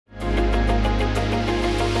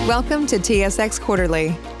Welcome to TSX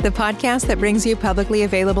Quarterly, the podcast that brings you publicly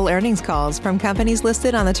available earnings calls from companies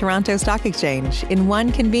listed on the Toronto Stock Exchange in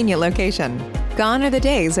one convenient location. Gone are the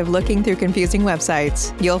days of looking through confusing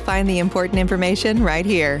websites. You'll find the important information right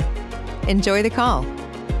here. Enjoy the call.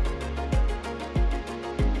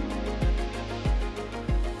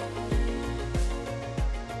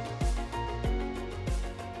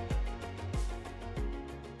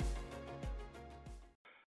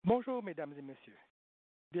 Bonjour, mesdames et messieurs.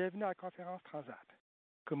 Bienvenue à la conférence Transat.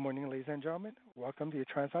 Good morning, ladies and gentlemen. Welcome to the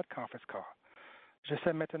Transat conference call. Je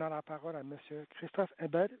cède maintenant la parole à Monsieur Christophe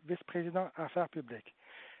Imbert, Vice-président Affaires publiques.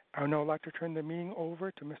 I would now like to turn the meeting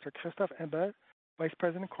over to Mr. Christophe Imbert, Vice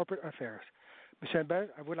President Corporate Affairs. Monsieur Imbert,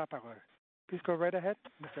 à vous la parole. Please go right ahead,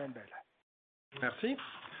 Mr. Imbert. Merci.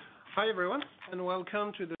 Hi, everyone, and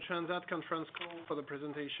welcome to the Transat conference call for the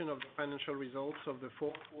presentation of the financial results of the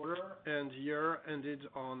fourth quarter and year ended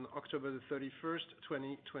on October the 31st,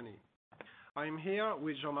 2020. I'm here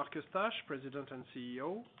with Jean-Marc Eustache, President and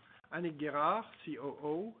CEO, Annick Guérard,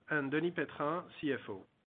 COO, and Denis Pétrin, CFO.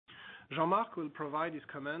 Jean-Marc will provide his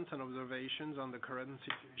comments and observations on the current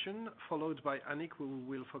situation, followed by Annick, who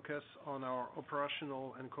will focus on our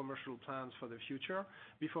operational and commercial plans for the future,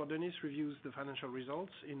 before Denis reviews the financial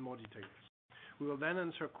results in more details. We will then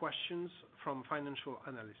answer questions from financial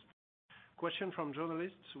analysts. Questions from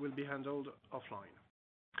journalists will be handled offline.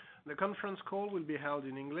 The conference call will be held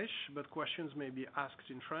in English, but questions may be asked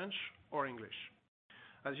in French or English.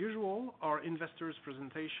 As usual, our investors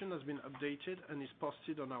presentation has been updated and is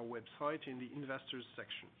posted on our website in the investors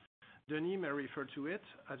section. Denis may refer to it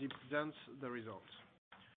as he presents the results.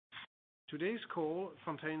 Today's call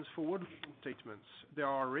contains forward-looking statements. There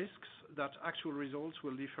are risks that actual results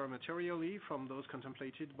will differ materially from those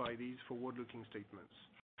contemplated by these forward-looking statements.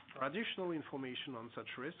 For additional information on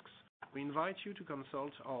such risks, we invite you to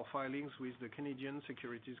consult our filings with the Canadian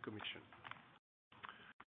Securities Commission.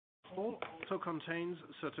 The call also contains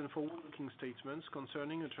certain forward-looking statements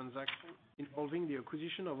concerning a transaction involving the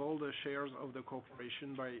acquisition of all the shares of the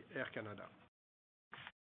corporation by Air Canada.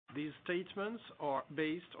 These statements are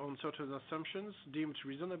based on certain assumptions deemed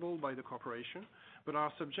reasonable by the corporation, but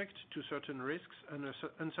are subject to certain risks and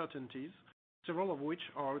uncertainties, several of which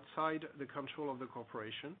are outside the control of the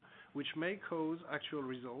corporation, which may cause actual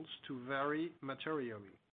results to vary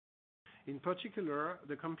materially. In particular,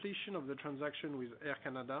 the completion of the transaction with Air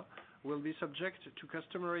Canada will be subject to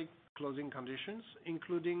customary closing conditions,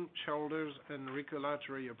 including shareholders and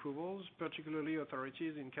regulatory approvals, particularly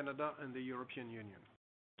authorities in Canada and the European Union.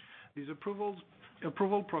 These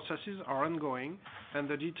approval processes are ongoing, and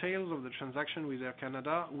the details of the transaction with Air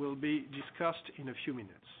Canada will be discussed in a few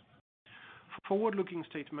minutes. Forward-looking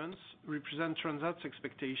statements represent Transat's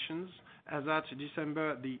expectations as at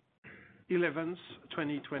December the 11th,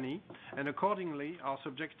 2020, and accordingly are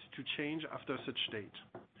subject to change after such date.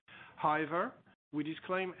 However, we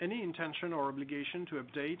disclaim any intention or obligation to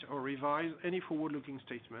update or revise any forward-looking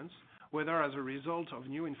statements, whether as a result of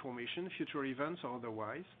new information, future events, or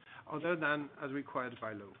otherwise, other than as required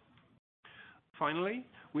by law. Finally,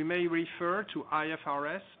 we may refer to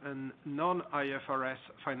IFRS and non-IFRS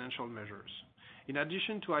financial measures. In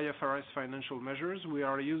addition to IFRS financial measures, we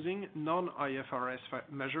are using non-IFRS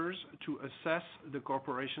measures to assess the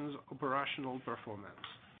corporation's operational performance.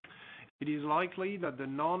 It is likely that the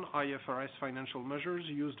non-IFRS financial measures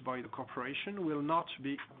used by the corporation will not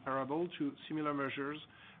be comparable to similar measures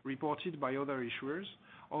reported by other issuers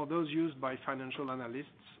or those used by financial analysts,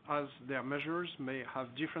 as their measures may have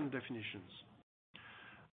different definitions.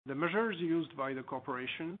 The measures used by the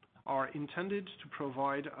corporation are intended to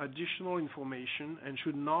provide additional information and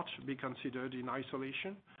should not be considered in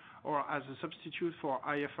isolation or as a substitute for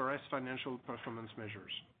IFRS financial performance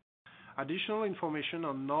measures. Additional information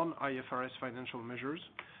on non-IFRS financial measures,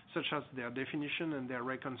 such as their definition and their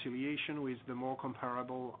reconciliation with the more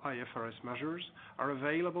comparable IFRS measures, are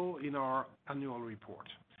available in our annual report.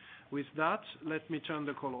 With that, let me turn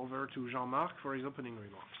the call over to Jean-Marc for his opening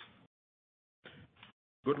remarks.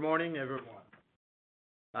 Good morning, everyone.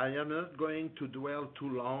 I am not going to dwell too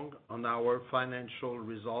long on our financial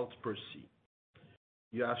results per se.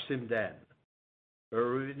 You have seen them.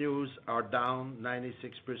 Our revenues are down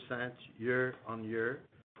 96% year on year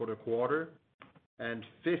for the quarter and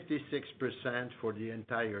 56% for the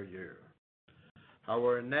entire year.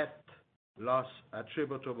 Our net loss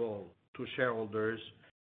attributable to shareholders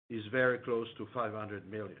is very close to $500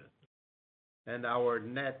 million, and our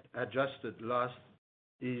net adjusted loss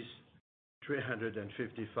is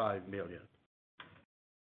 $355 million.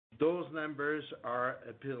 Those numbers are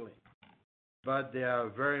appealing, but they are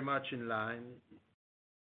very much in line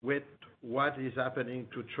with what is happening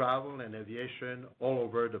to travel and aviation all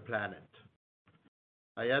over the planet.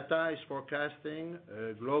 IATA is forecasting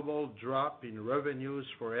a global drop in revenues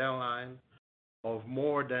for airlines of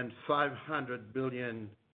more than $500 billion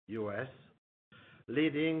US,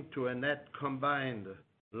 leading to a net combined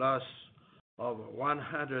loss of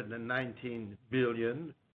 $119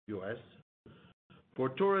 billion US. For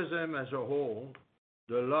tourism as a whole,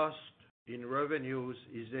 the loss in revenues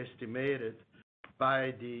is estimated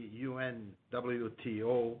by the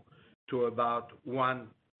UNWTO to about $1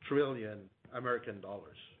 trillion American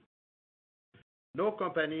dollars. No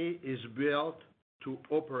company is built to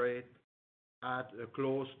operate at a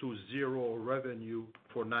close to zero revenue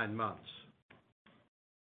for 9 months.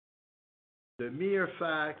 The mere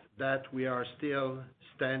fact that we are still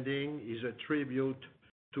standing is a tribute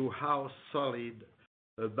to how solid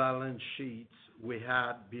a balance sheets we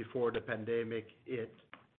had before the pandemic hit,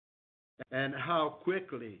 and how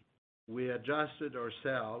quickly we adjusted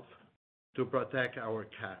ourselves to protect our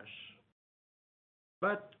cash.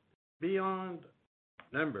 But beyond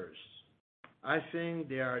numbers, I think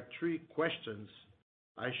there are 3 questions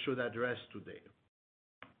I should address today.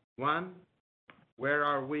 1, where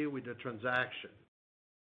are we with the transaction?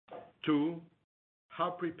 2,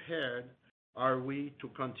 how prepared are we to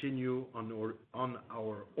continue on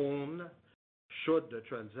our own should the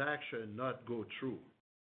transaction not go through?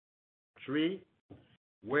 3,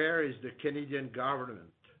 where is the Canadian government?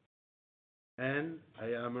 And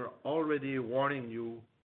I am already warning you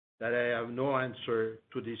that I have no answer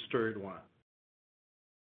to this third one.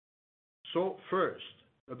 So first,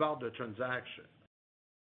 about the transaction.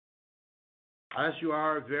 As you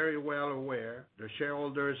are very well aware, the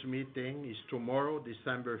shareholders' meeting is tomorrow,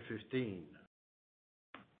 December 15.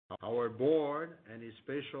 Our board and its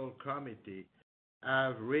special committee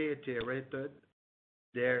have reiterated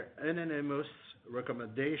their unanimous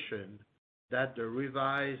recommendation that the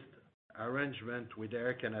revised arrangement with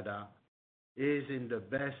Air Canada is in the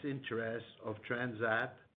best interest of Transat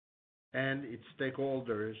and its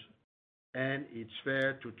stakeholders, and it's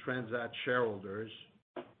fair to Transat shareholders,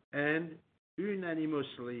 and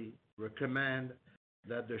unanimously recommend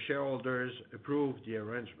that the shareholders approve the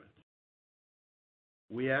arrangement.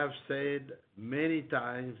 We have said many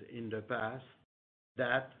times in the past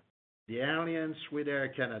that the alliance with Air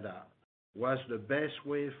Canada was the best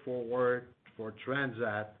way forward for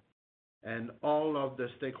Transat and all of the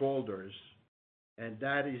stakeholders, and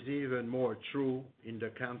that is even more true in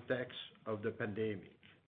the context of the pandemic.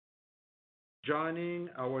 Joining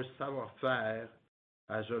our savoir-faire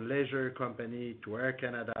as a leisure company to Air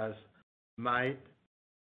Canada's might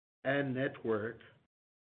and network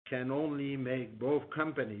can only make both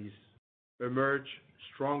companies emerge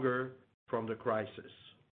stronger from the crisis.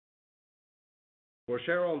 For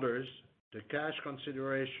shareholders, the cash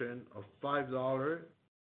consideration of $5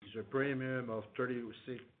 is a premium of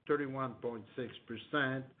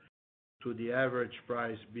 31.6% to the average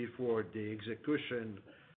price before the execution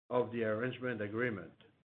of the arrangement agreement,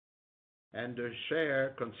 and the share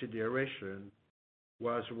consideration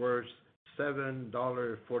was worth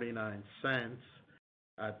 $7.49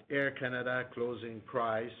 at Air Canada closing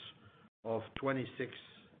price of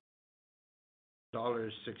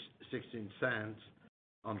 $26.16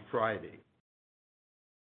 on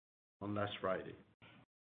last Friday.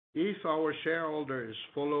 If our shareholders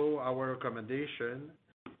follow our recommendation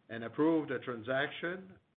and approve the transaction,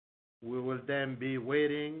 we will then be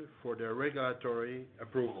waiting for the regulatory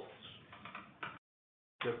approvals.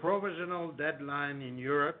 The provisional deadline in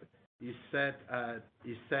Europe is set at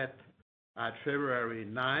February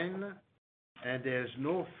 9, and there's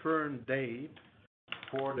no firm date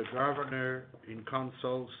for the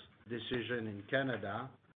Governor-in-Council's decision in Canada,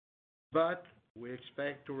 but we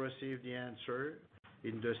expect to receive the answer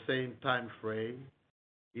in the same time frame,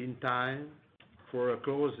 in time for a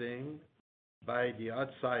closing by the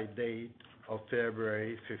outside date of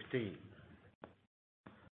February 15.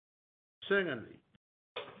 Secondly,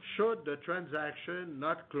 should the transaction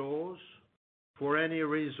not close for any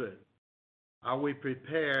reason, are we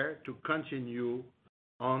prepared to continue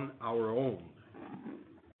on our own?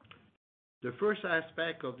 The first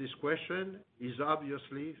aspect of this question is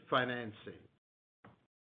obviously financing.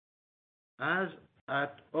 As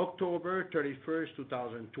at October 31st,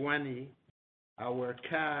 2020, our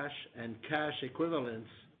cash and cash equivalents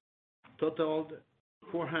totaled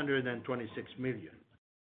 $426 million.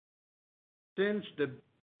 Since the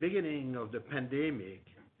beginning of the pandemic,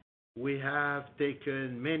 we have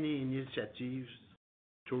taken many initiatives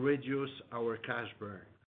to reduce our cash burn.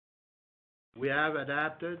 We have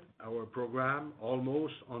adapted our program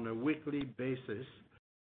almost on a weekly basis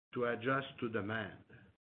to adjust to demand.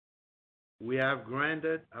 we have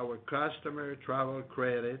granted our customer travel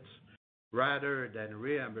credits rather than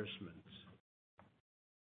reimbursements.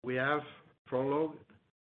 We have furloughed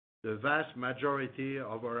the vast majority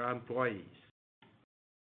of our employees.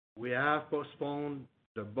 We have postponed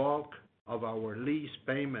the bulk of our lease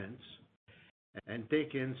payments and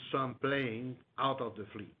taken some planes out of the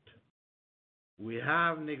fleet. We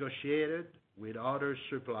have negotiated with other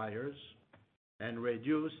suppliers and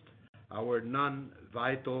reduced our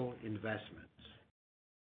non-vital investments.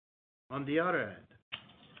 On the other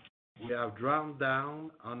hand, we have drawn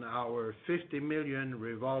down on our $50 million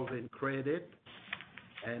revolving credit,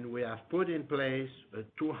 and we have put in place a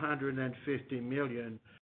 $250 million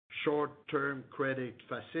short-term credit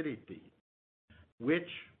facility, which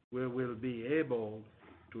we will be able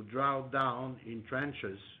to draw down in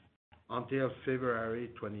tranches until February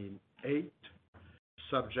 28,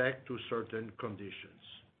 subject to certain conditions.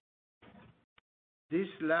 This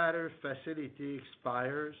latter facility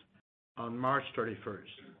expires on March 31st,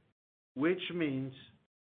 which means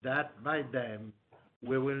that by then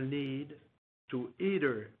we will need to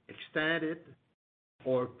either extend it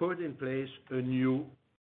or put in place a new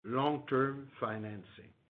long-term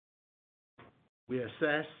financing. We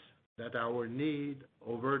assess that our need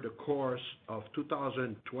over the course of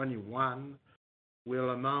 2021 will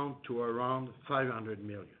amount to around $500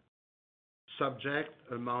 million, subject,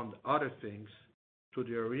 among other things, to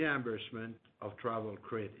the reimbursement of travel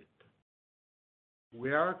credit.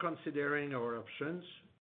 We are considering our options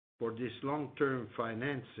for this long-term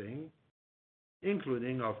financing,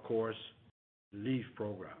 including, of course, leave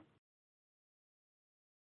program.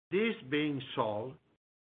 This being solved,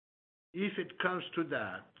 if it comes to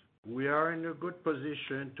that, we are in a good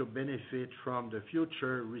position to benefit from the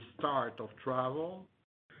future restart of travel,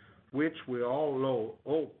 which we all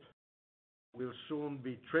hope will soon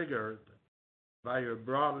be triggered by a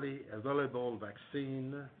broadly available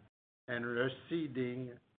vaccine and receding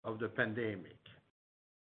of the pandemic.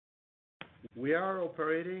 We are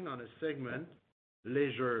operating on a segment,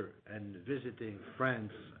 leisure and visiting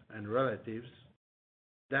friends and relatives,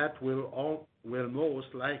 that will most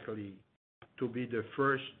likely to be the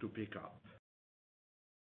first to pick up.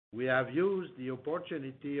 We have used the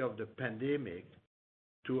opportunity of the pandemic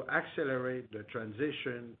to accelerate the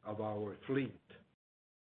transition of our fleet,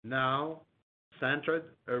 now centered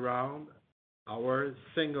around our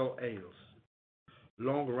single aisles,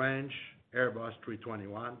 long-range Airbus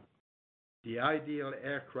 321, the ideal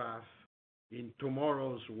aircraft in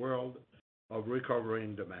tomorrow's world of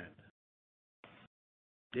recovering demand.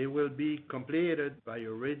 They will be completed by a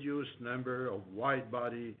reduced number of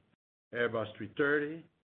wide-body Airbus 330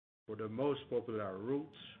 for the most popular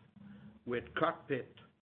routes, with cockpit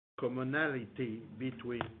commonality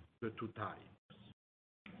between the two types.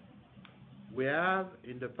 We have,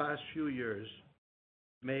 in the past few years,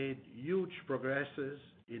 made huge progresses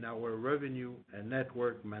in our revenue and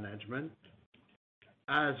network management,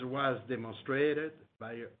 as was demonstrated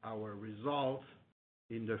by our results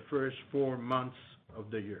in the first 4 months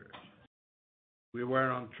of the year. We were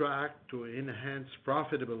on track to enhance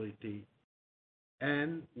profitability,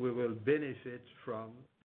 and we will benefit from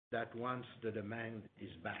that once the demand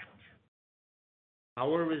is back.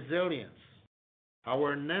 Our resilience,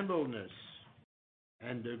 our nimbleness,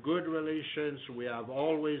 and the good relations we have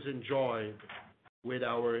always enjoyed with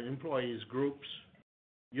our employees groups,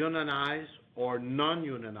 unionized or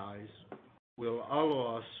non-unionized, will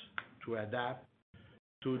allow us to adapt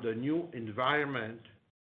to the new environment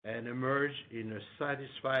and emerge in a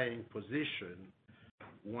satisfying position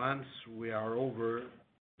once we are over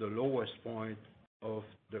the lowest point of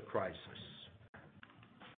the crisis.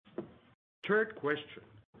 Third question,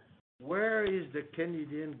 where is the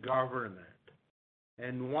Canadian government,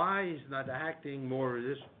 and why is not acting more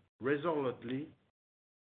resolutely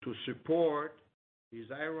to support his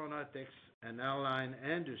aeronautics and airline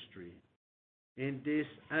industry in this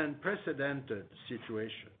unprecedented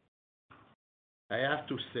situation? I have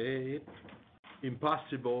to say it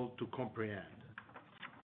impossible to comprehend.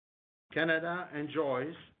 Canada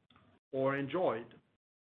enjoyed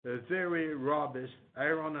a very robust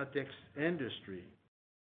aeronautics industry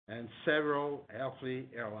and several healthy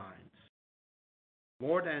airlines,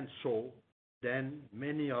 more than so than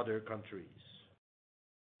many other countries.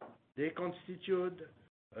 They constitute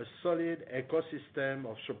a solid ecosystem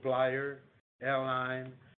of supplier,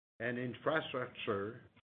 airline, and infrastructure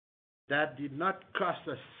that did not cost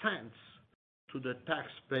a cent to the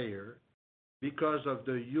taxpayer because of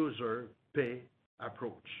the user pay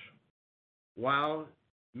approach, while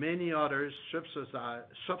many others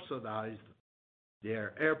subsidized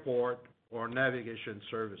their airport or navigation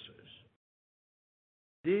services.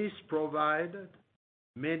 This provided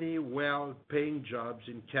many well-paying jobs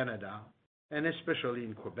in Canada and especially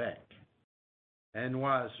in Quebec, and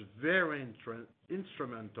was very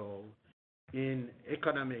instrumental in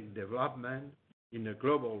economic development in the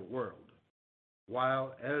global world,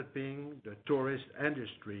 while helping the tourist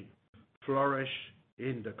industry flourish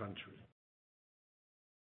in the country.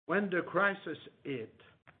 When the crisis hit,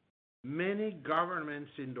 many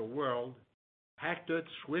governments in the world acted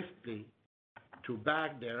swiftly to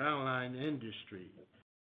back their airline industry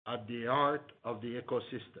at the heart of the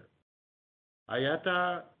ecosystem.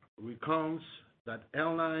 IATA recounts that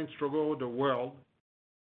airlines throughout the world,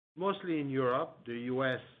 mostly in Europe, the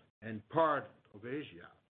US, and part of Asia,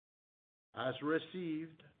 has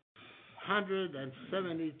received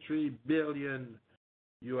 $173 billion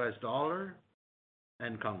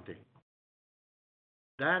and counting.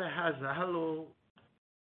 That has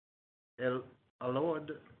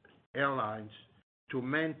allowed airlines to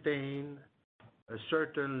maintain a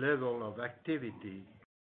certain level of activity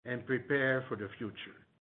and prepare for the future,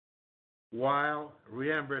 while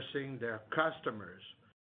reimbursing their customers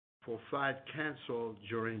for flights canceled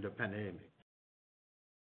during the pandemic.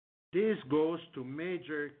 This goes to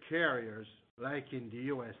major carriers like in the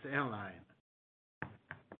U.S. airline,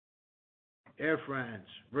 Air France,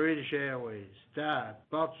 British Airways, TAP,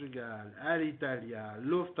 Portugal, Alitalia,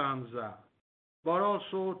 Lufthansa, but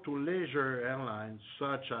also to leisure airlines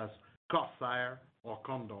such as Corsair or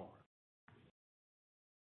Condor.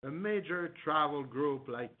 A major travel group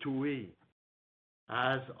like TUI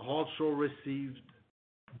has also received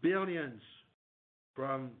billions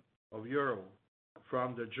of euros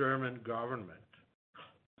from the German government.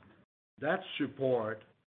 That support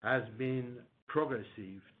has been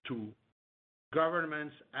progressive too,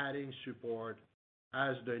 governments adding support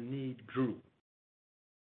as the need grew.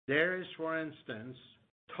 There is, for instance,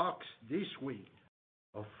 talks this week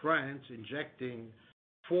of France injecting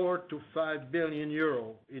 4 to 5 billion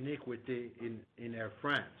euro in equity in Air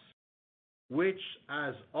France, which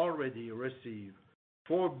has already received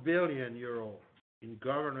 4 billion euro in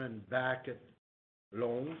government-backed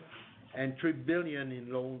loans and 3 billion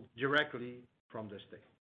in loans directly from the state.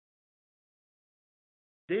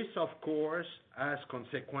 This, of course, has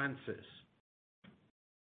consequences.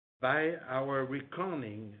 By our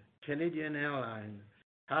reckoning, Canadian Airlines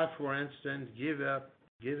have, for instance,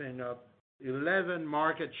 given up 11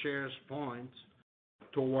 market shares points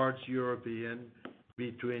towards European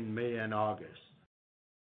between May and August.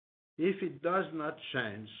 If it does not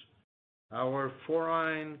change, our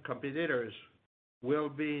foreign competitors will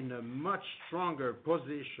be in a much stronger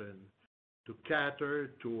position to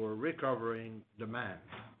cater to a recovering demand.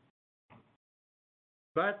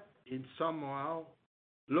 But in somehow,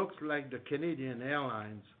 looks like the Canadian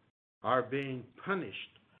airlines are being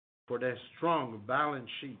punished for their strong balance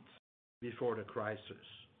sheets before the crisis.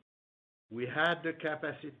 We had the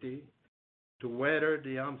capacity to weather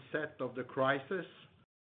the onset of the crisis,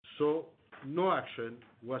 so no action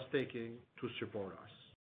was taken to support us.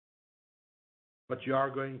 But you are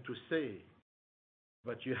going to say,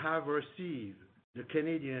 but you have received the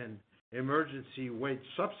Canadian Emergency Wage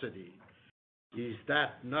Subsidy. Is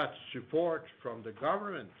that not support from the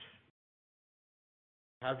government?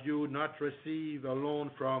 Have you not received a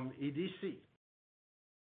loan from EDC?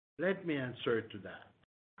 Let me answer to that.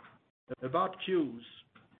 About CEWS,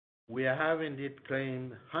 we have indeed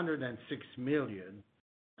claimed $106 million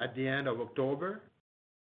at the end of October,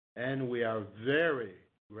 and we are very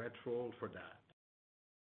grateful for that.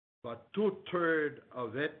 But 2/3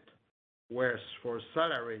 of it were for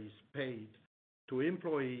salaries paid to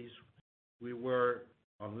employees we were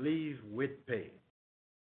on leave with pay.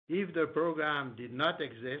 If the program did not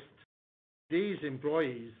exist, these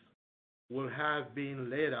employees will have been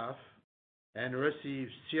laid off and receive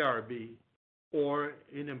CRB or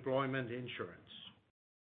unemployment insurance.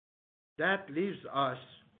 That leaves us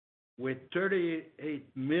with $38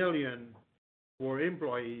 million for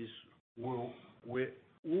employees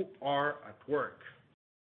who are at work.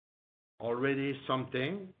 Already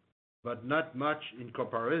something, but not much in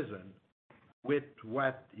comparison with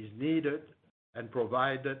what is needed and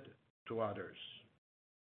provided to others.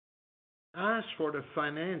 As for the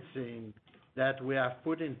financing that we have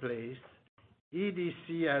put in place,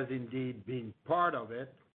 EDC has indeed been part of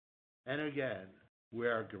it, and again, we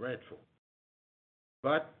are grateful.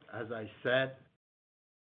 But as I said,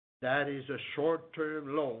 that is a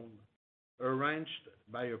short-term loan arranged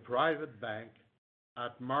by a private bank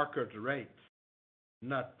at market rates,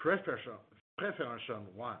 not preferential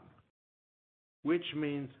one, which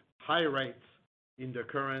means high rates in the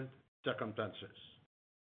current circumstances.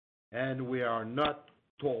 And we are not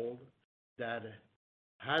told that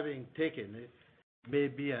having taken it may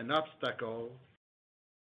be an obstacle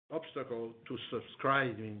to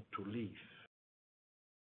subscribing to LEAF.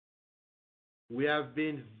 We have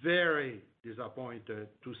been very disappointed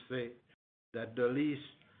to say that the least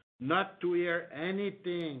not to hear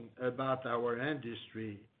anything about our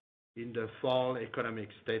industry in the fall economic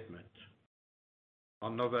statement.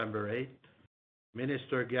 On November 8th,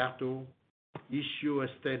 Minister Garteau issued a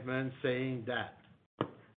statement saying that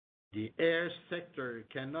the air sector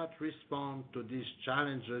cannot respond to these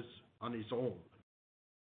challenges on its own,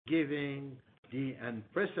 given the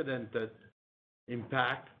unprecedented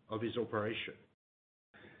impact of its operation.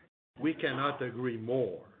 We cannot agree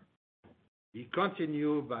more. He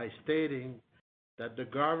continued by stating that the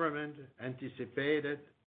government anticipated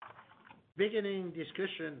beginning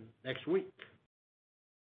discussion next week.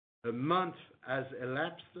 A month has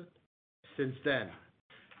elapsed since then,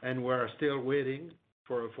 and we're still waiting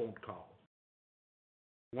for a phone call.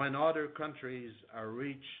 When other countries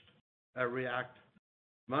react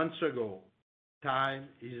months ago, time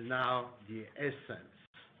is now the essence.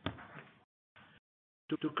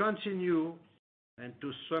 To continue and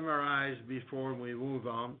to summarize before we move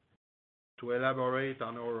on, to elaborate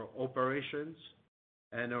on our operations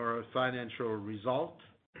and our financial result,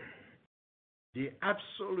 the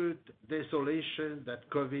absolute desolation that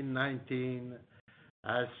COVID-19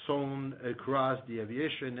 has sown across the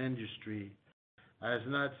aviation industry has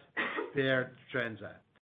not spared Transat.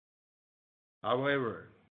 However,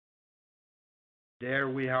 there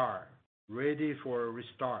we are, ready for a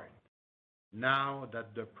restart, now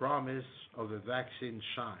that the promise of a vaccine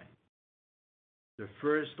shines, the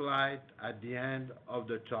first light at the end of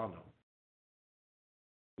the tunnel.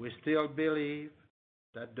 We still believe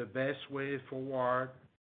that the best way forward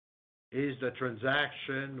is the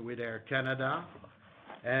transaction with Air Canada,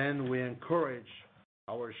 and we encourage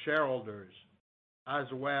our shareholders as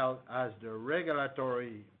well as the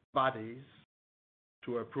regulatory bodies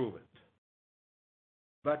to approve it.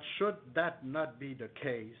 But should that not be the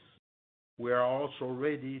case, we are also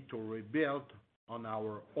ready to rebuild on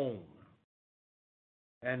our own.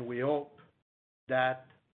 And we hope that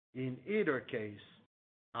in either case,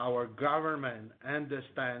 our government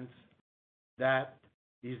understands that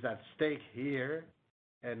is at stake here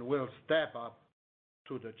and will step up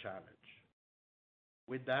to the challenge.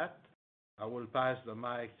 With that, I will pass the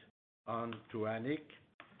mic on to Annick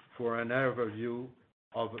for an overview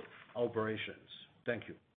of operations. Thank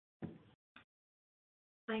you.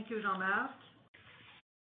 Thank you, Jean-Marc.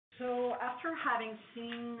 So after having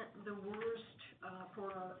seen the worst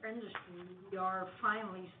for our industry, we are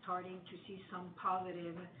finally starting to see some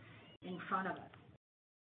positive in front of us.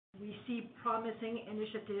 We see promising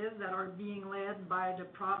initiatives that are being led by the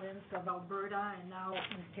province of Alberta and now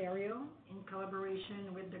Ontario in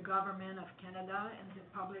collaboration with the Government of Canada and the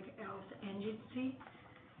Public Health Agency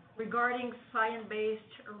regarding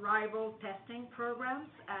science-based arrival testing programs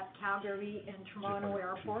at Calgary and Toronto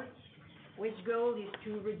airports, which goal is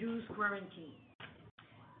to reduce quarantine.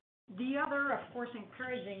 The other, of course,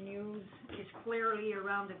 encouraging news is clearly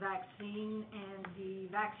around the vaccine and the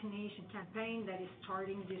vaccination campaign that is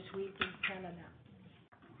starting this week in Canada.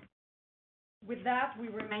 With that, we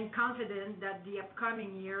remain confident that the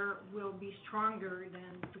upcoming year will be stronger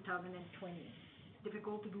than 2020.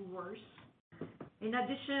 Difficult to do worse. In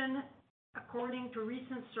addition, according to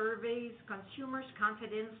recent surveys, consumers'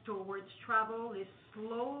 confidence towards travel is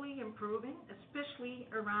slowly improving, especially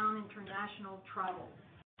around international travel.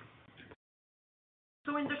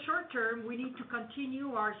 So in the short term, we need to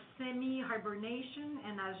continue our semi-hibernation,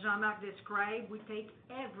 and as Jean-Marc described, we take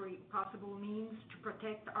every possible means to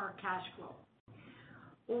protect our cash flow.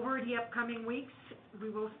 Over the upcoming weeks, we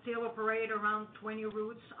will still operate around 20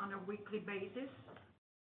 routes on a weekly basis.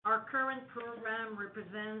 Our current program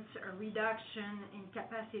represents a reduction in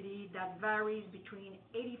capacity that varies between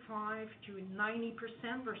 85 to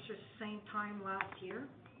 90% versus same time last year.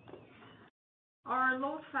 Our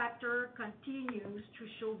load factor continues to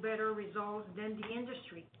show better results than the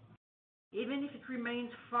industry, even if it remains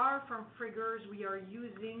far from figures we are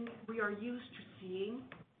used to seeing.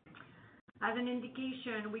 As an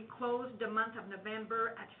indication, we closed the month of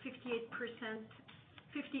November at 58%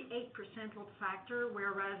 load factor,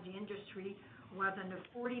 whereas the industry was on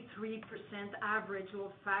a 43% average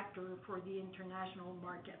load factor for the international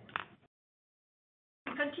market.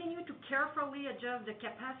 We continue to carefully adjust the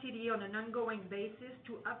capacity on an ongoing basis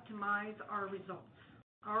to optimize our results.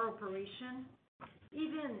 Our operation,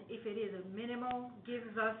 even if it is minimal,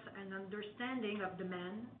 gives us an understanding of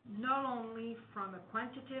demand, not only from a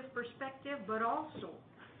quantitative perspective, but also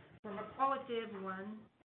from a qualitative one,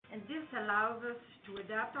 and this allows us to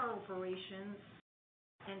adapt our operations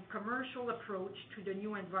and commercial approach to the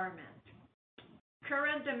new environment.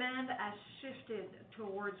 Current demand has shifted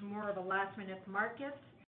towards more of a last-minute market,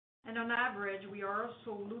 and on average, we are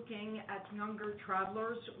also looking at younger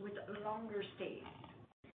travelers with longer stays.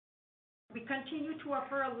 We continue to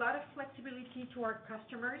offer a lot of flexibility to our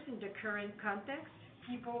customers in the current context.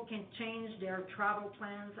 People can change their travel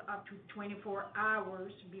plans up to 24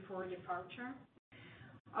 hours before departure.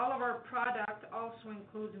 All of our product also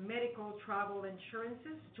includes medical travel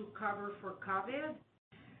insurances to cover for COVID.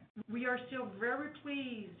 We are still very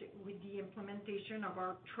pleased with the implementation of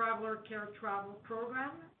our Traveler Care Travel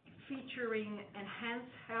program, featuring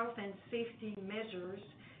enhanced health and safety measures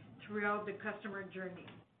throughout the customer journey.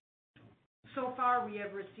 So far, we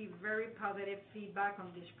have received very positive feedback on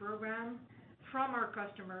this program from our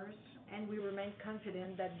customers, and we remain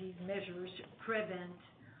confident that these measures prevent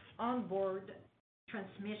onboard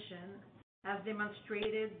transmission, as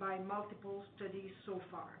demonstrated by multiple studies so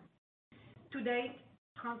far. To date,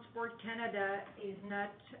 Transport Canada is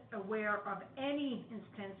not aware of any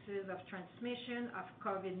instances of transmission of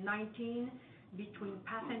COVID-19 between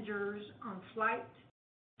passengers on flight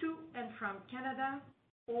to and from Canada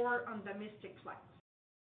or on domestic flights.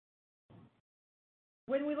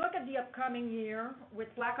 When we look at the upcoming year with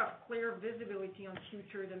lack of clear visibility on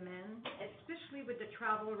future demand, especially with the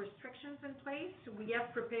travel restrictions in place, we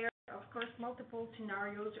have prepared, of course, multiple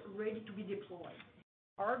scenarios ready to be deployed.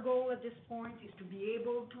 Our goal at this point is to be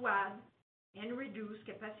able to add and reduce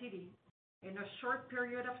capacity in a short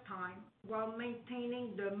period of time while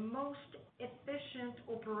maintaining the most efficient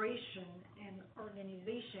operation and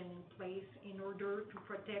organization in place in order to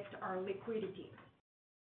protect our liquidity.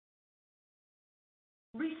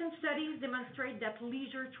 Recent studies demonstrate that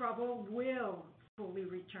leisure travel will fully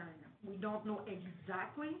return. We don't know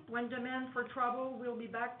exactly when demand for travel will be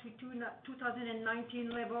back to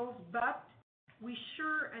 2019 levels, but we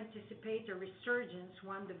sure anticipate a resurgence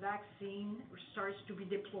when the vaccine starts to be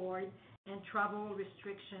deployed and travel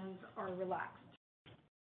restrictions are relaxed.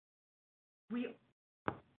 We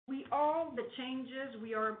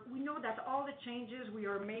know that all the changes we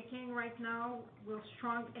are making right now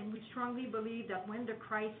we strongly believe that when the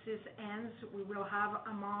crisis ends, we will have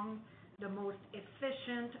among the most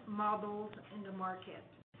efficient models in the market.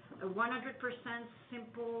 A 100%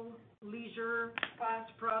 simple leisure class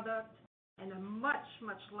product and a much,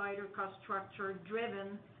 much lighter cost structure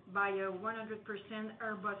driven by a 100%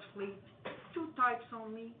 Airbus fleet, 2 types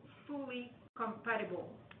only, fully compatible.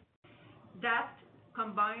 That,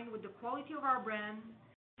 combined with the quality of our brand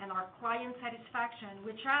and our client satisfaction,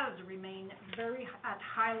 which has remained at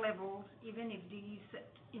high levels even if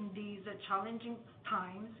in these challenging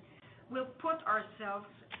times, will put ourselves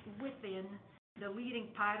within the leading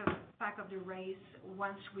pack of the race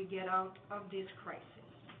once we get out of this crisis.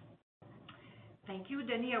 Thank you.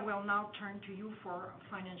 Denis, I will now turn to you for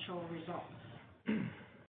financial results.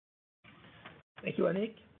 Thank you,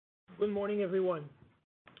 Annick. Good morning, everyone.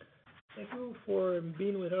 Thank you for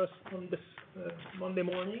being with us on this Monday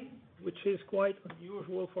morning, which is quite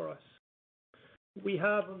unusual for us. We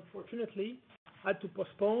have, unfortunately, had to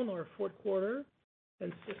postpone our fourth quarter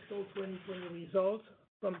and fiscal 2020 results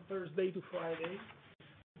from Thursday to Friday.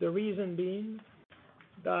 The reason being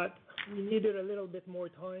that we needed a little bit more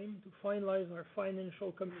time to finalize our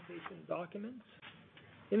financial communication documents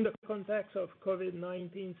in the context of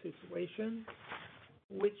COVID-19 situation,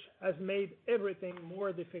 which has made everything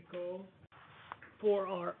more difficult for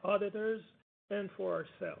our auditors and for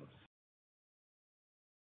ourselves.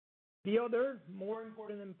 The other more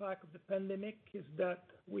important impact of the pandemic is that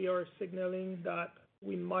we are signaling that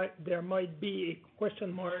there might be a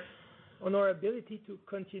question mark on our ability to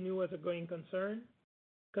continue as a going concern,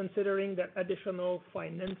 considering that additional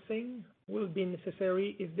financing will be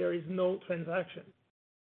necessary if there is no transaction.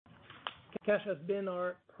 Cash has been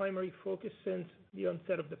our primary focus since the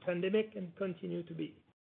onset of the pandemic and continue to be.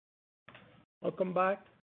 I'll come back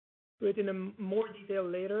to it in more detail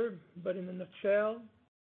later, but in a nutshell,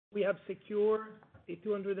 we have secured a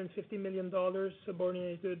 $250 million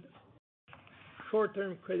subordinated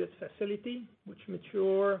short-term credit facility, which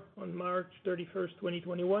mature on March 31st,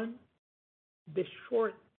 2021. This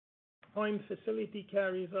short-time facility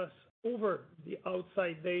carries us over the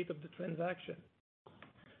outside date of the transaction.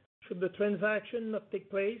 Should the transaction not take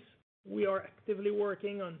place, we are actively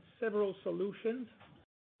working on several solutions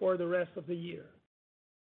for the rest of the year.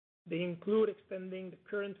 They include extending the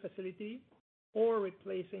current facility or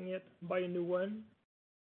replacing it by a new one,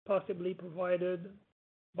 possibly provided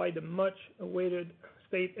by the much-awaited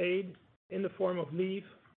state aid in the form of leave,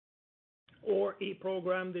 or a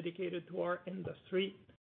program dedicated to our industry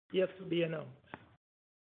yet to be announced.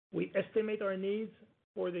 We estimate our needs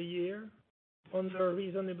for the year under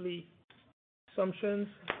reasonably assumptions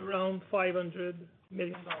around $500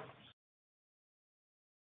 million.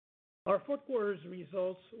 Our fourth quarter's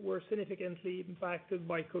results were significantly impacted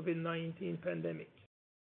by COVID-19 pandemic.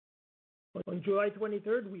 On July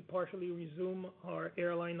 23rd, we partially resumed our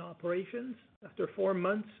airline operations after 4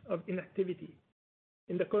 months of inactivity.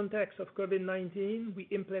 In the context of COVID-19, we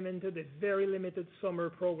implemented a very limited summer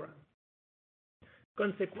program.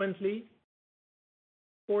 Consequently,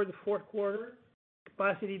 for the fourth quarter,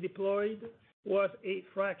 capacity deployed was a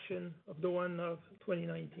fraction of the one of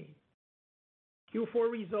 2019. Q4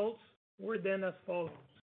 results were then as follows.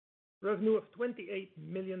 Revenue of $28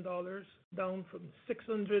 million, down from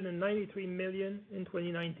 $693 million in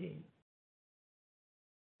 2019.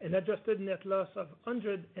 An adjusted net loss of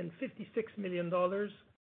 $156 million,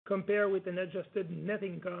 compared with an adjusted net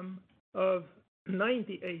income of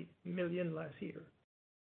 $98 million last year.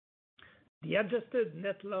 The adjusted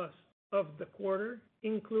net loss of the quarter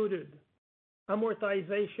included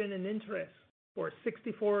amortization and interest for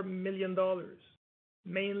 $64 million,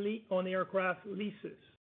 mainly on aircraft leases,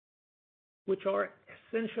 which are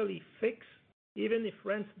essentially fixed even if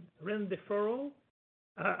rent deferral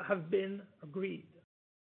have been agreed.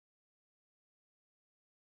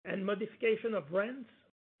 And modification of rents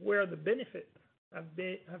where the benefit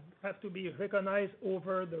have to be recognized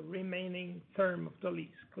over the remaining term of the lease.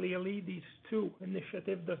 Clearly, these two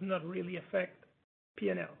initiatives does not really affect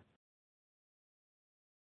P&L.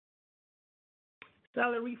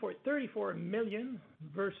 Salary for $34 million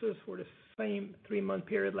versus for the same 3-month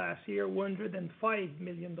period last year, $105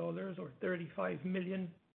 million or $35 million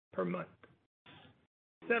per month.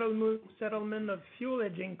 Settlement of fuel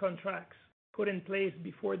hedging contracts put in place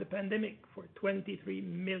before the pandemic for $23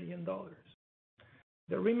 million.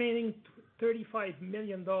 The remaining $35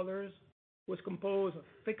 million was composed of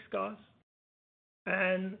fixed costs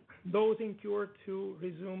and those incurred to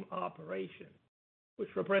resume operation, which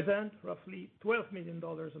represent roughly $12 million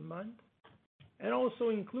a month, and also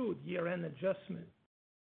include year-end adjustment.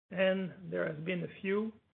 And there has been a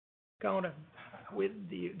few with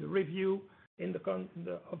the review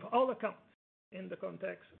of all accounts in the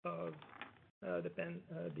context of the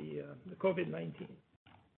COVID-19.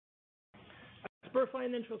 As per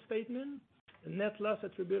financial statement, the net loss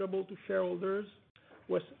attributable to shareholders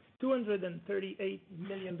was $238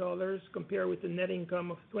 million compared with the net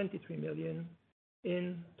income of $23 million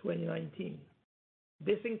in 2019.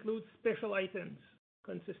 This includes special items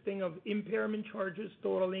consisting of impairment charges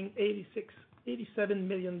totaling $87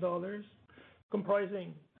 million,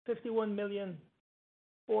 comprising $51 million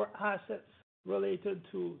for assets related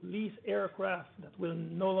to leased aircraft that will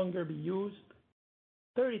no longer be used,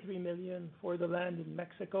 $33 million for the land in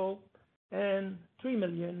Mexico, and $3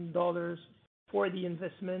 million for the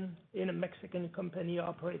investment in a Mexican company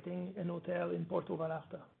operating an hotel in Puerto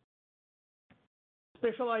Vallarta.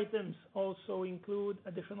 Special items also include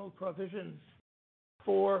additional provisions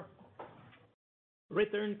for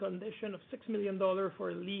return condition of $6 million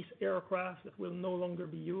for leased aircraft that will no longer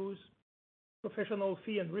be used, professional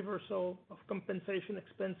fee and reversal of compensation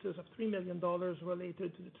expenses of $3 million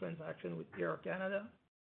related to the transaction with Air Canada,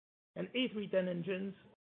 and 8 engines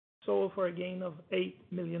sold for a gain of $8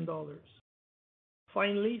 million.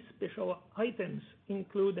 Finally, special items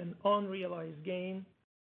include an unrealized gain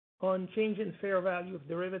on change in fair value of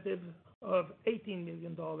derivatives of $18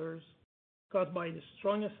 million caused by the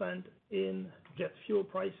strong ascent in jet fuel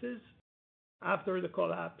prices after the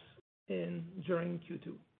collapse during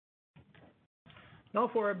Q2. Now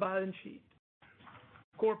for our balance sheet.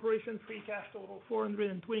 Corporation free cash total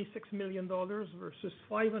 $426 million versus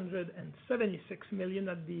 $576 million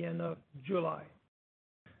at the end of July.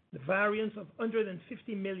 The variance of $150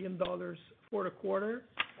 million for the quarter,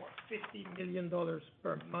 or $50 million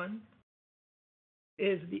per month,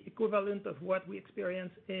 is the equivalent of what we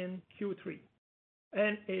experienced in Q3.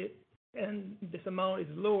 And this amount is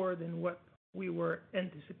lower than what we were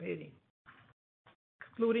anticipating.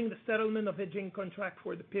 Excluding the settlement of hedging contract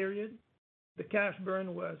for the period, the cash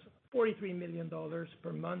burn was $43 million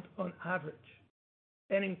per month on average,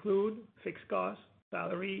 and include fixed costs,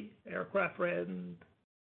 salary, aircraft rent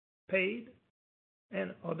paid,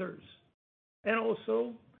 and others. And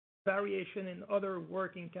also variation in other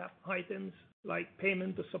working cap items like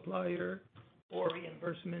payment to supplier or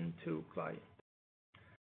reimbursement to client.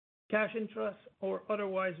 Cash interest or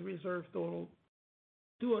otherwise reserve total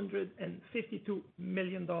 $252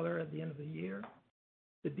 million at the end of the year.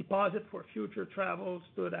 The deposit for future travel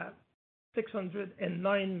stood at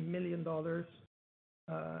 $609 million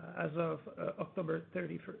as of October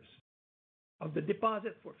 31st. Of the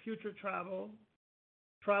deposit for future travel,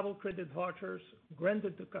 travel credit vouchers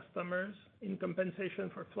granted to customers in compensation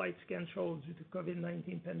for flights canceled due to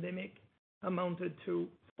COVID-19 pandemic amounted to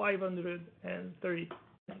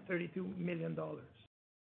 $532 million.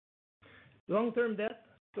 Long-term debt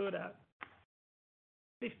stood at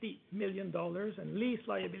 $50 million and lease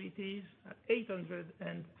liabilities at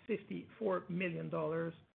 $854 million,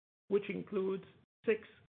 which includes 6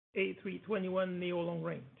 A321neo long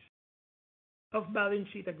range. Off-balance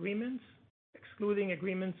sheet agreements, excluding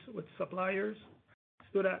agreements with suppliers,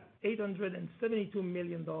 stood at $872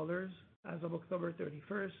 million as of October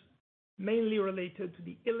 31st, mainly related to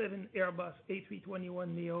the 11 Airbus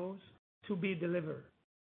A321neos to be delivered,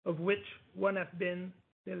 of which one has been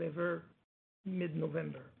delivered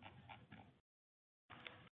mid-November.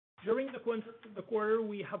 During the quarter,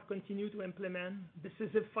 we have continued to implement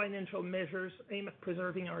decisive financial measures aimed at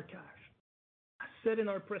preserving our cash. As said in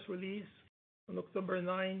our press release on October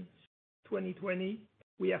 9, 2020,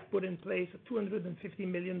 we have put in place a $250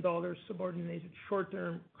 million subordinated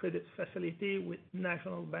short-term credit facility with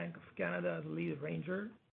National Bank of Canada as lead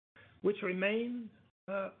arranger, which remains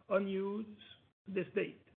unused to this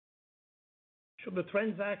date. Should the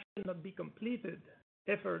transaction not be completed,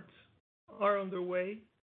 efforts are underway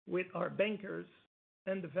with our bankers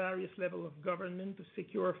and the various levels of government to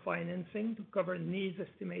secure financing to cover needs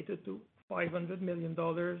estimated to $500 million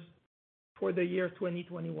for the year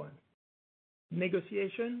 2021.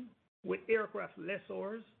 Negotiation with aircraft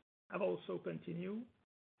lessors have also continued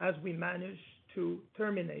as we managed to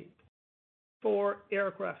terminate 4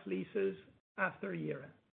 aircraft leases after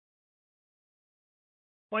year-end.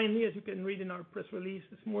 Finally, as you can read in our press release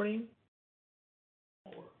this morning,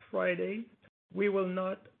 or Friday, we will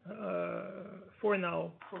not, for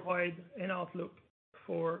now, provide an outlook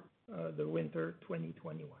for the winter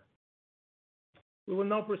 2021. We will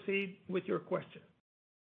now proceed with your question.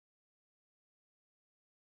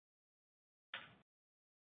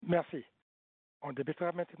 Merci. On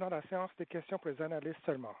débutera maintenant la séance de questions pour les analystes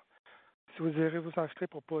seulement. Si vous désirez vous inscrire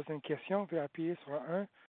pour poser une question, veuillez appuyer sur 1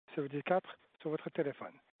 sur le 4 sur votre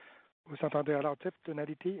téléphone. Vous entendrez alors une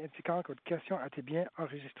tonalité indiquant que votre question a été bien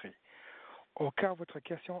enregistrée. Au cas où votre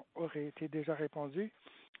question aurait été déjà répondue,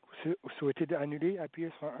 ou souhaitez annuler,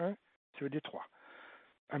 appuyez sur 1 sur le 3.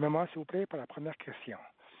 Un moment, s'il vous plaît, pour la première question.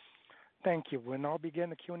 Thank you. We'll now begin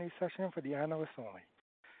the Q&A session for the analysts only.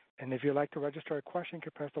 And if you'd like to register a question, you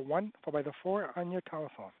can press the 1 followed by the 4 on your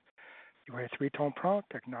telephone. You will hear a 3-tone prompt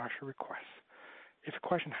to acknowledge your request. If a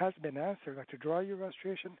question has been answered, you'd like to draw your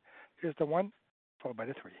registration, here's the 1 followed by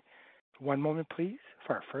the 3. One moment, please,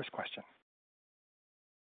 for our first question.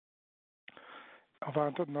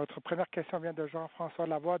 Notre première question vient de Jean-François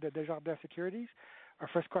Lavoie de Desjardins Securities. Our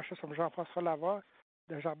first question is from Jean-François Lavoie,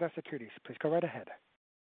 Desjardins Securities. Please go right ahead.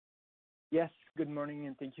 Yes, good morning,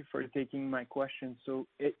 and thank you for taking my question. So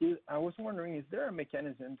I was wondering, is there a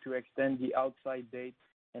mechanism to extend the outside date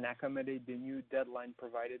and accommodate the new deadline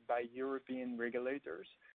provided by European regulators,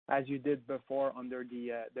 as you did before under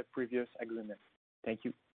the previous agreement? Thank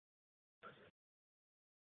you.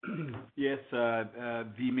 Yes,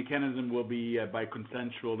 the mechanism will be by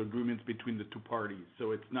consensual agreements between the two parties.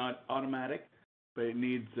 So it's not automatic, but it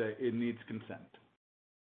needs consent.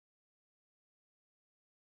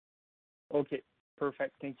 Okay,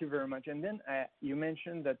 perfect. Thank you very much. And then you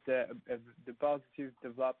mentioned that the positive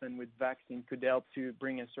development with vaccine could help to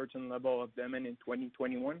bring a certain level of demand in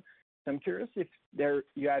 2021. So I'm curious if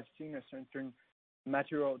you have seen a certain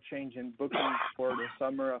material change in bookings for the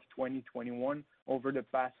summer of 2021 over the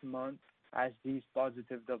past month as these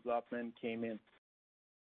positive developments came in.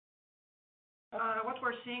 What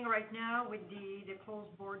we're seeing right now with the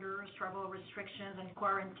closed borders, travel restrictions, and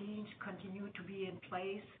quarantines continue to be in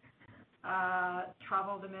place.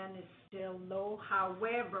 Travel demand is still low.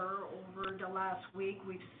 However, over the last week,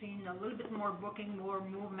 we've seen a little bit more booking, more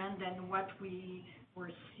movement than what we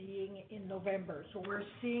were seeing in November. So we're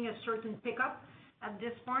seeing a certain pickup at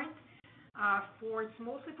this point. It's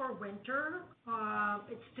mostly for winter.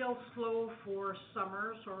 It's still slow for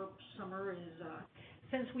summer. So summer is,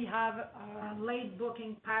 since we have a late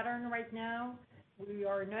booking pattern right now, we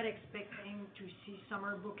are not expecting to see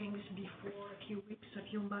summer bookings before a few weeks, a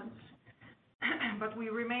few months. But we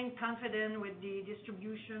remain confident with the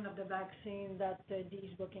distribution of the vaccine that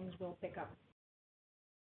these bookings will pick up.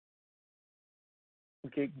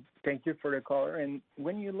 Okay, thank you for the call. And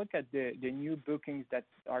when you look at the new bookings that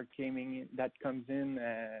are comes in,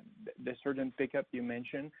 the certain pickup you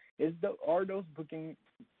mentioned, are those bookings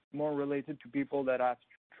more related to people that have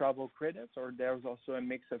travel credits, or there's also a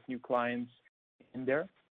mix of new clients in there?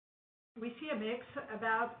 We see a mix.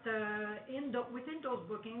 Within those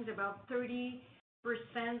bookings, about 30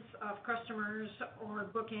 of customers are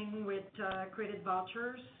booking with credit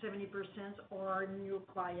vouchers, 70% are new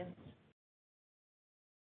clients.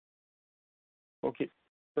 Okay,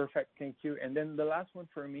 perfect. Thank you. And then the last one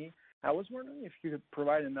for me, I was wondering if you could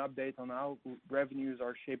provide an update on how revenues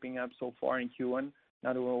are shaping up so far in Q1,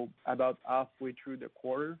 now that we're about halfway through the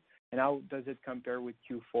quarter, and how does it compare with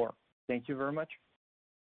Q4? Thank you very much.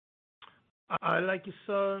 Like you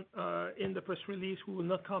saw in the press release, we will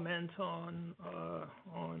not comment on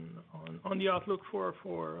the outlook for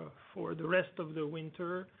the rest of the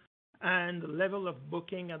winter, and the level of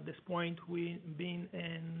booking at this point, we've been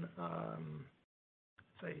in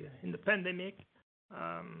in the pandemic,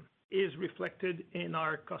 is reflected in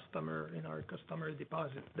our customer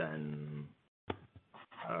deposit. Then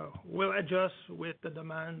we'll adjust with the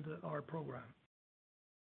demand our program.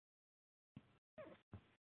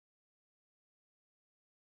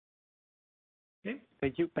 Okay.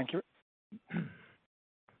 Thank you. Thank you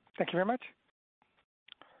very much.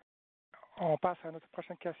 On passe à notre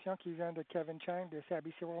prochaine question qui vient de Kevin Chiang de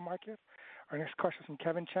CIBC World Markets. Our next question is from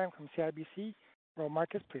Kevin Chiang from CIBC World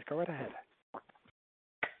Markets. Please go right ahead.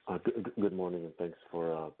 Good morning, and thanks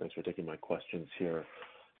for taking my questions here.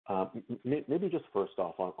 Maybe just first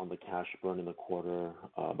off on the cash burn in the quarter,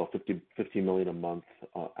 about 50 million a month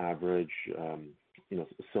average,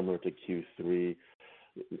 similar to Q3.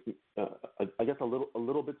 I guess a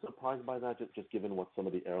little bit surprised by that, just given what some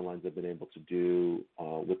of the airlines have been able to do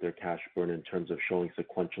with their cash burn in terms of showing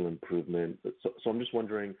sequential improvement. So I'm just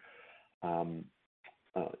wondering,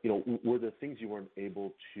 were there things you weren't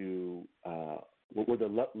able to, were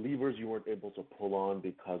the levers you weren't able to pull on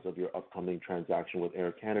because of your upcoming transaction with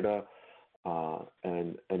Air Canada?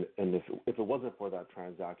 And if it wasn't for that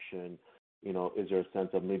transaction, is there a sense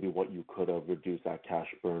of maybe what you could have reduced that cash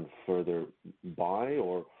burn further by,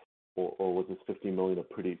 or was this 50 million a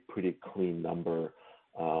pretty clean number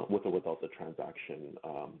with or without the transaction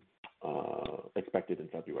expected in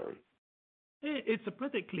February? It's a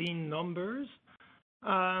pretty clean numbers,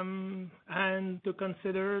 and to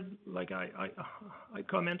consider, like I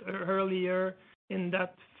commented earlier, in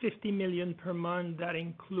that 50 million per month that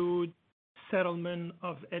include settlement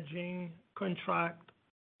of hedging contract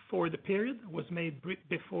for the period was made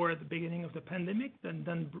before the beginning of the pandemic, then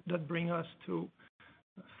that bring us to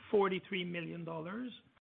 $43 million.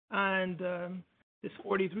 And this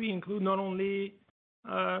 43 include not only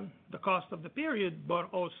the cost of the period, but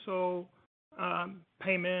also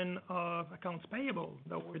payment of accounts payable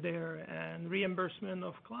that were there and reimbursement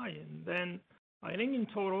of client. Then I think in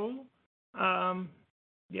total,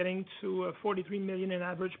 getting to 43 million in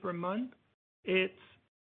average per month, it's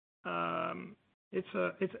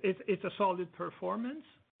a solid performance,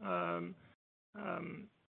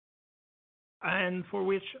 and for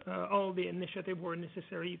which all the initiatives were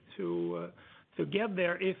necessary to get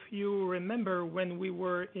there. If you remember when we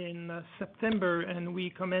were in September and we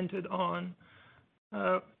commented on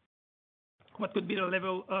what could be the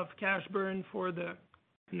level of cash burn for the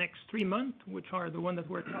next 3 months, which are the one that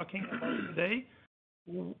we're talking about today,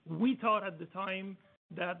 we thought at the time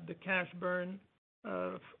that the cash burn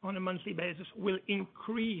on a monthly basis will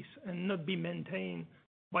increase and not be maintained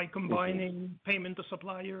by combining payment to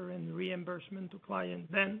supplier and reimbursement to client.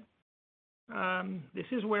 Then this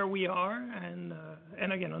is where we are, and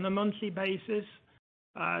again on a monthly basis,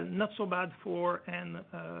 not so bad for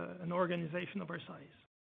an organization of our size.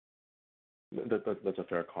 That's a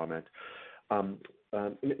fair comment.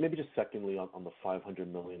 Maybe just secondly on the $500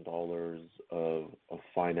 million of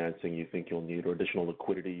financing you think you'll need, or additional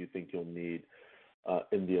liquidity you think you'll need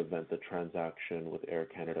in the event the transaction with Air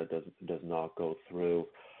Canada does not go through.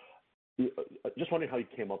 Just wondering how you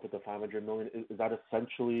came up with the $500 million. Is that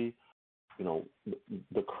essentially,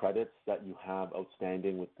 the credits that you have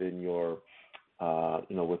outstanding within your,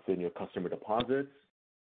 within your customer deposits,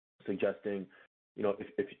 suggesting,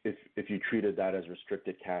 if you treated that as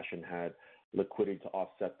restricted cash and had liquidity to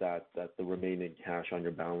offset that the remaining cash on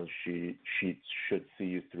your balance sheet should see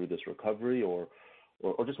you through this recovery, or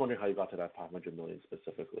just wondering how you got to that $500 million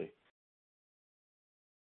specifically?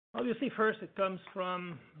 Obviously, first it comes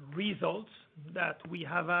from results that we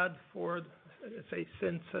have had for, say,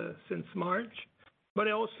 since March, but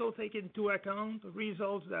I also take into account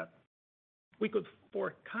results that we could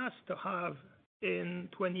forecast to have in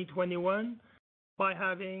 2021 by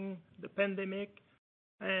having the pandemic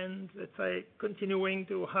and, let's say, continuing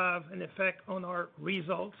to have an effect on our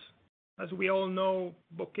results. As we all know,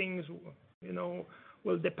 bookings,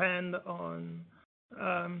 will depend on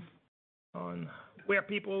where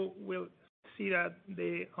people will see that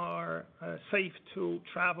they are safe to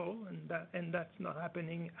travel, and that's not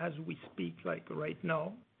happening as we speak, like right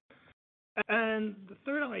now. And the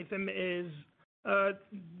third item is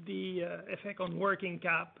the effect on working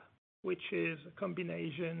cap, which is a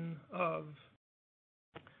combination of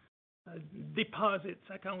deposits,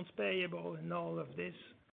 accounts payable, and all of this,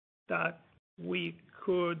 that we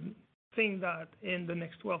could think that in the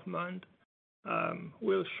next 12 months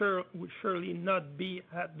will surely not be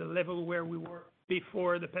at the level where we were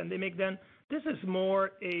before the pandemic. Then this is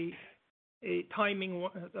more a timing.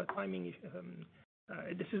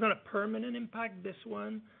 This is not a permanent impact. This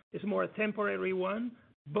one is more a temporary one,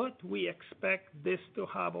 but we expect this to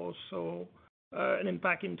have also an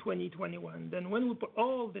impact in 2021. Then when we put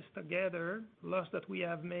all this together, loss that we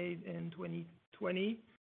have made in 2020,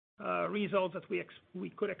 results that we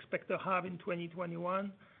could expect to have in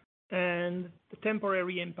 2021, and the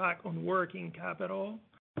temporary impact on working capital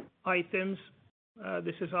items,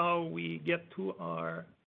 this is how we get to our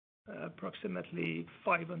approximately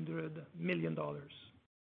 $500 million.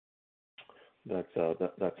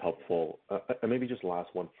 That's helpful. And maybe just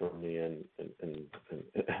last one for me, and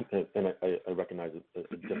I recognize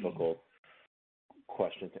it's a difficult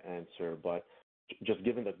question to answer, but just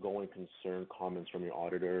given the going concern comments from your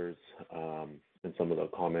auditors and some of the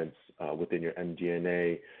comments within your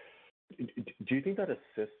MD&A, do you think that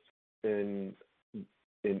assists in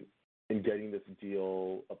getting this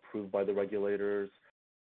deal approved by the regulators?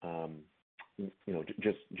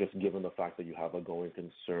 Just given the fact that you have a going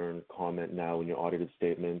concern comment now in your audited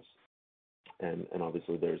statements, and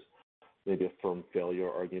obviously there's maybe a firm failure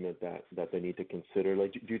argument that they need to consider.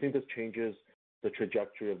 Like, do you think this changes the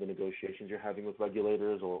trajectory of the negotiations you're having with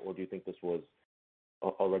regulators, or do you think this was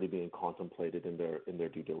already being contemplated in their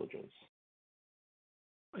due diligence?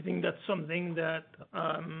 I think that's something that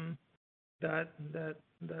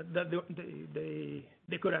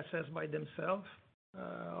they could assess by themselves.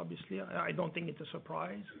 Obviously, I don't think it's a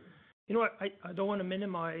surprise. I don't want to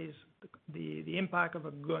minimize the impact of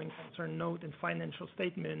a going concern note in financial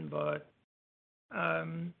statement, but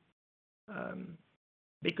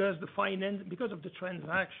because of the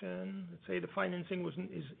transaction, let's say the financing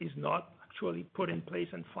is not actually put in place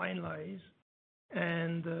and finalized,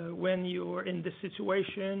 and when you're in this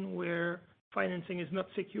situation where financing is not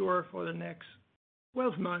secure for the next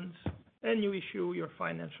 12 months, and you issue your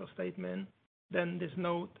financial statement, then this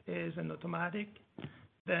note is an automatic.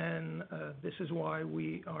 Then this is why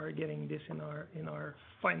we are getting this in our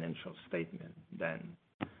financial statement. Then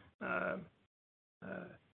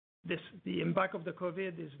the impact of the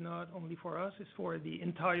COVID is not only for us; it's for the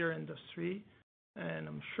entire industry. And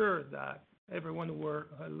I'm sure that everyone who were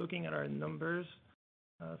looking at our numbers,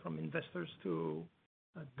 from investors to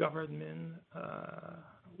government,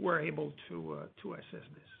 were able to assess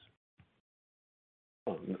this.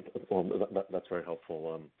 Well, that's very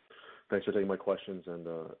helpful. Thanks for taking my questions, and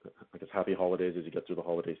I guess happy holidays as you get through the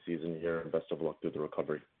holiday season here, and best of luck through the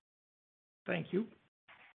recovery. Thank you.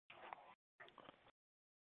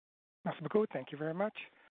 Merci beaucoup. Thank you very much.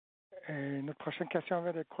 Et notre prochaine question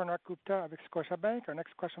vient de Konark Gupta avec Scotiabank. Our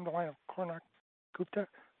next question on the line of Konark Gupta,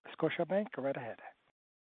 Scotiabank. Go right ahead.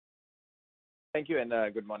 Thank you, and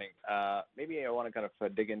good morning. Maybe I want to kind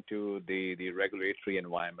of dig into the regulatory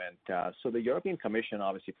environment. So the European Commission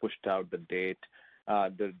obviously pushed out the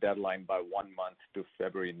deadline by 1 month to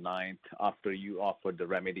February 9th after you offered the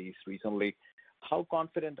remedies recently. How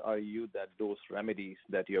confident are you that those remedies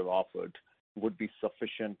that you have offered would be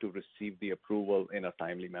sufficient to receive the approval in a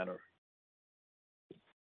timely manner?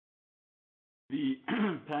 The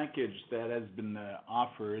package that has been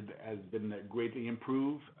offered has been greatly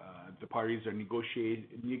improved. The parties are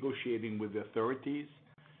negotiating with the authorities,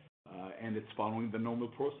 and it's following the normal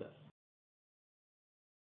process.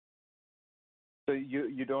 So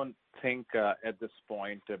you don't think at this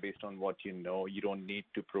point, based on what you know, you don't need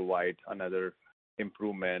to provide another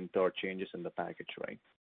improvement or changes in the package, right?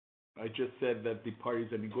 I just said that the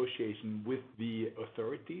parties are negotiating with the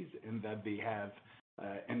authorities, and that they have,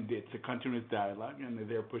 and it's a continuous dialogue, and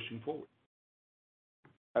they're pushing forward.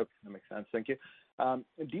 Okay, that makes sense. Thank you.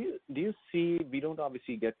 Do you see? We don't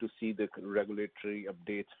obviously get to see the regulatory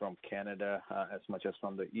updates from Canada as much as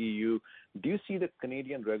from the EU. Do you see the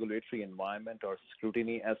Canadian regulatory environment or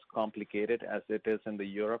scrutiny as complicated as it is in the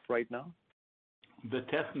Europe right now? The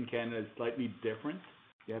test in Canada is slightly different.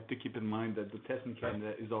 You have to keep in mind that the test in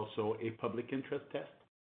Canada is also a public interest test.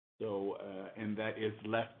 So, and that is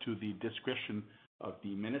left to the discretion of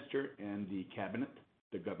the minister and the cabinet,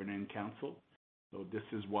 the governing council. So this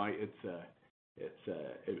is why it's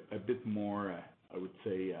a bit more, I would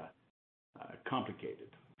say,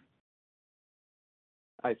 complicated.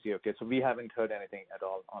 I see. Okay, so we haven't heard anything at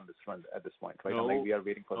all on this front at this point, right? No, we are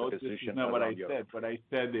waiting for the decision. This is not what I said. What I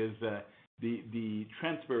said is The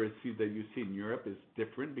transparency that you see in Europe is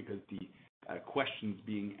different because the questions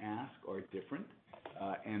being asked are different,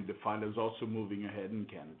 and the file is also moving ahead in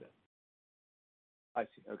Canada. I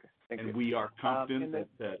see. Okay. Thank you. And we are confident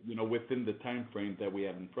that within the time frame that we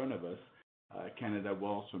have in front of us, Canada will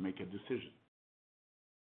also make a decision.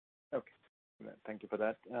 Okay. Thank you for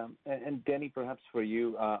that. And Denny, perhaps for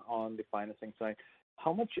you on the financing side,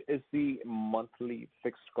 how much is the monthly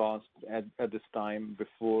fixed cost at this time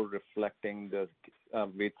before reflecting the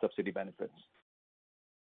wage subsidy benefits?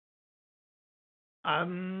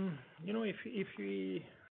 If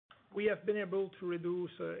we have been able to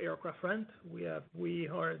reduce aircraft rent, we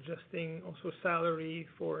are adjusting also salary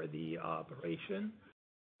for the operation,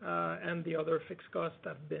 and the other fixed costs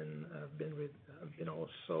have been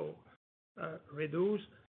also reduced.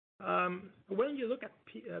 When you look at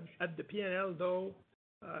the P&L, though,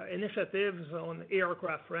 initiatives on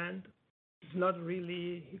aircraft rent,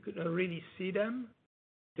 you couldn't really see them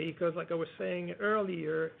because, like I was saying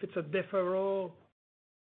earlier, if it's a deferral,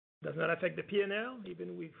 it does not affect the P&L,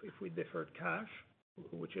 even if we deferred cash,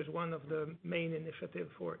 which is one of the main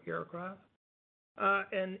initiatives for aircraft.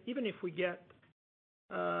 And even if we get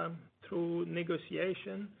through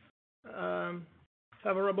negotiation,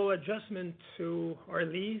 favorable adjustment to our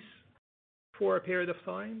lease for a period of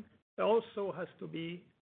time, it also has to be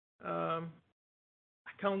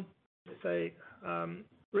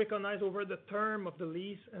recognized over the term of the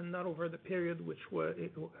lease and not over the period which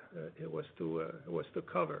it was to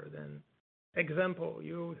cover. Then, example,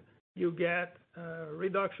 you get a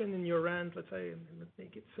reduction in your rent. Let's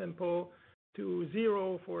make it simple, to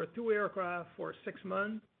 0 for 2 aircraft for 6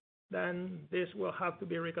 months. Then this will have to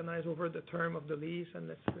be recognized over the term of the lease, and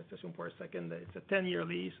let's assume for a second that it's a 10-year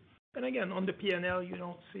lease. And again, on the P&L, you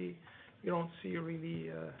don't see really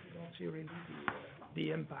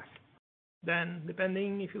the impact. Then,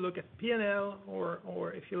 depending if you look at P&L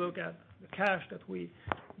or if you look at the cash that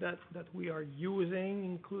we are using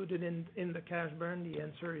included in the cash burn, the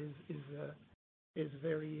answer is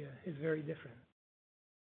very different.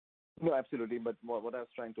 No, absolutely. But what I was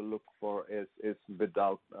trying to look for is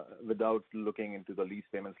without looking into the lease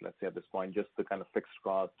payments, let's say at this point, just the kind of fixed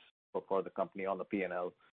costs for the company on the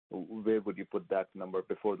P&L. Where would you put that number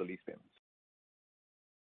before the lease payments?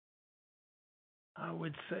 I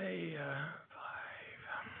would say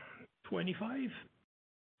 25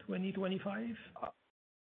 million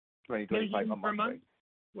per month.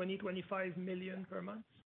 25 million per month.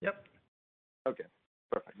 Yep. Okay.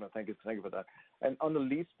 Perfect. No, thank you for that. And on the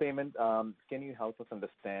lease payment, can you help us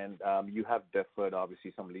understand? You have deferred,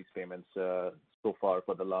 obviously, some lease payments so far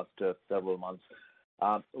for the last several months.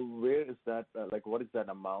 Where is that? What is that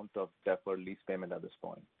amount of deferred lease payment at this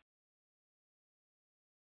point?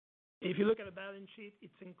 If you look at the balance sheet,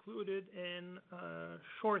 it's included in the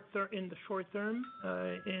short term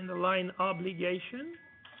in the line obligation,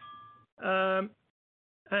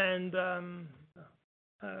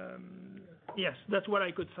 yes, that's what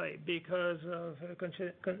I could say because of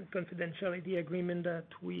confidentiality agreement that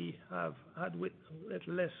we have had with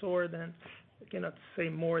lessor. Then I cannot say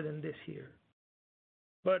more than this here.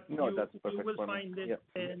 But no, that's perfect. You will find it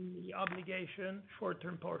in the obligation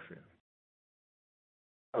short-term portion.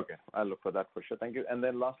 Okay, I'll look for that for sure. Thank you. And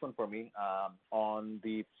then last one for me on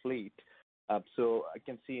the fleet. So I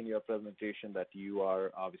can see in your presentation that you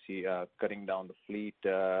are obviously cutting down the fleet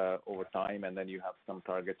over time, and then you have some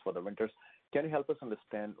targets for the winters. Can you help us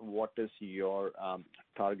understand what is your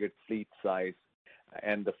target fleet size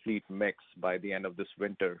and the fleet mix by the end of this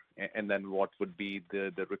winter, and then what would be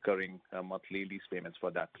the recurring monthly lease payments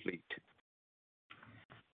for that fleet?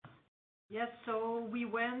 Yes, so we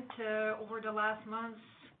went over the last months.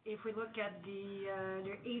 If we look at the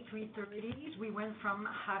A330s, we went from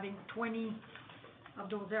having 20 of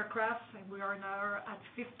those aircraft, and we are now at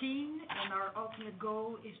 15, and our ultimate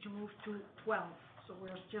goal is to move to 12. So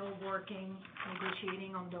we're still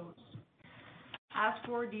negotiating on those. As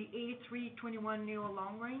for the A321neo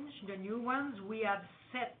long range, the new ones, we have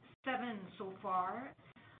set 7 so far,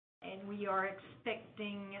 and we are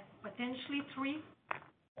expecting potentially 3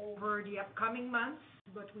 over the upcoming months,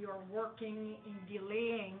 but we are working in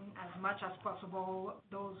delaying as much as possible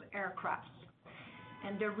those aircrafts.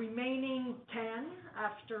 And the remaining 10,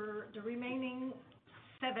 after the remaining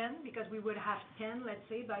 7, because we would have 10, let's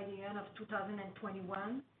say, by the end of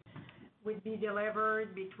 2021, would be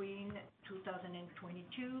delivered between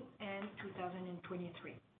 2022 and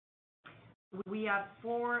 2023. We have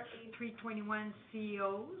 4 A321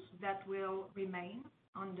 CEOs that will remain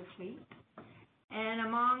on the fleet. And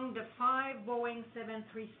among the 5 Boeing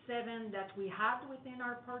 737 that we have within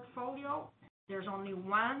our portfolio, There's only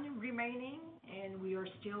one remaining, and we are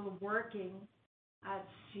still working at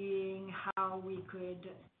seeing how we could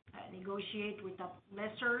negotiate with the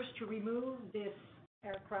lessors to remove this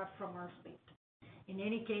aircraft from our fleet. In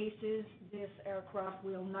any cases, this aircraft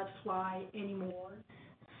will not fly anymore,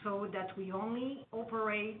 so that we only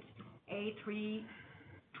operate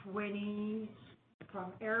A320s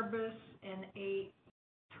from Airbus and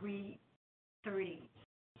A330s,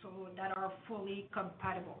 so that are fully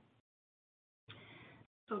compatible.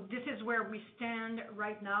 So this is where we stand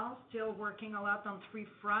right now, still working a lot on three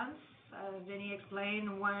fronts. Vinny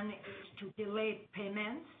explained, one is to delay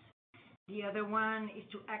payments. The other one is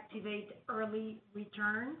to activate early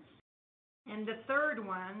returns. And the third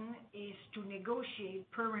one is to negotiate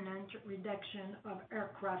permanent reduction of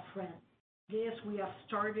aircraft rent. This, we have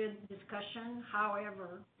started discussion.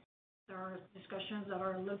 However, there are discussions that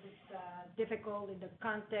are a little bit difficult in the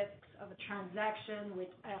context of a transaction with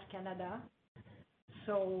Air Canada.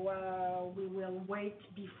 So we will wait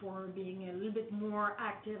before being a little bit more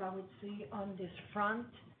active, I would say, on this front.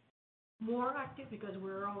 More active because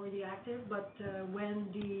we're already active, but when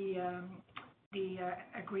the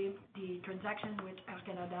transaction with Air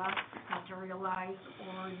Canada materialize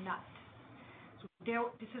or not. So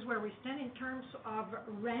this is where we stand in terms of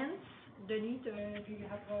rents. Denis, do you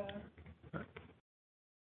have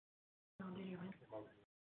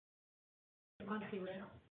monthly rent?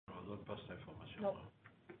 No.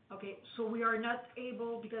 Okay, so we are not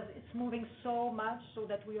able, because it's moving so much, so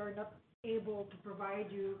that we are not able to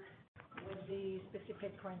provide you with the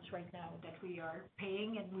specific rents right now that we are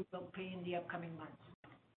paying and we will pay in the upcoming months.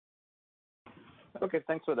 Okay,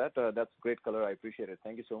 thanks for that. That's great color. I appreciate it.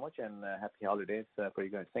 Thank you so much, and happy holidays for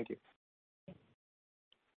you guys. Thank you.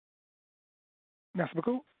 Merci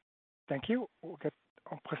beaucoup. Thank you. On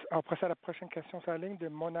procède à la prochaine question sur la ligne de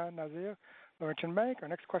Mona Nazir, Laurentian Bank. Our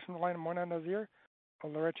next question on the line, Mona Nazir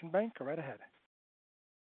of Laurentian Bank. Go right ahead.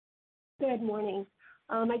 Good morning.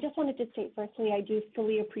 I just wanted to state firstly, I do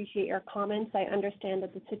fully appreciate your comments. I understand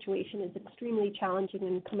that the situation is extremely challenging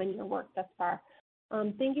and commend your work thus far.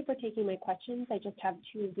 Thank you for taking my questions. I just have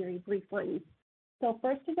two very brief ones. So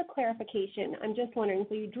first is a clarification. I'm just wondering,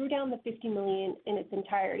 so you drew down the $50 million in its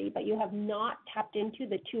entirety, but you have not tapped into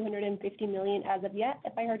the $250 million as of yet,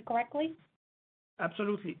 if I heard correctly?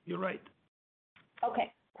 Absolutely, you're right.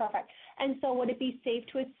 Okay, perfect. And so would it be safe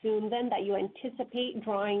to assume then that you anticipate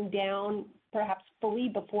drawing down perhaps fully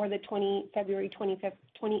before the February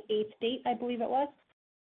 28th date, I believe it was? I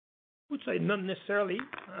would say not necessarily.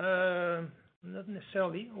 Not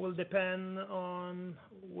necessarily. It will depend on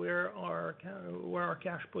where our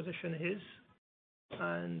cash position is,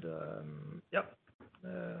 and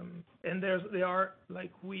and there are,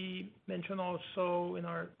 like we mentioned also in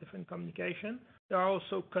our different communication, there are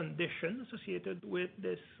also conditions associated with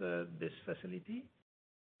this facility.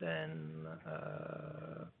 Then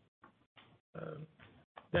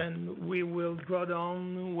we will draw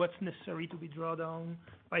down what's necessary to be drawn down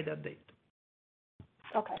by that date.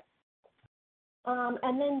 Okay.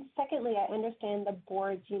 And then secondly, I understand the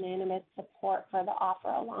board's unanimous support for the offer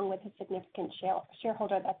along with a significant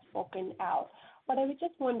shareholder that's spoken out. But I was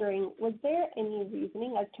just wondering, was there any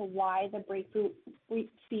reasoning as to why the breakthrough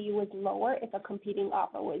fee was lower if a competing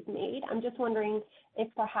offer was made? I'm just wondering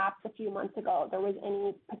if perhaps a few months ago there was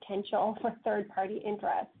any potential for third-party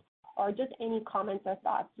interest, or just any comments or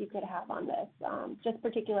thoughts you could have on this, just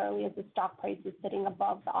particularly as the stock price is sitting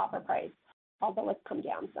above the offer price, although it's come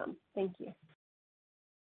down some. Thank you.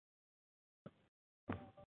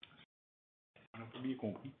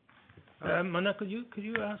 Mona, could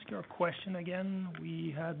you ask your question again?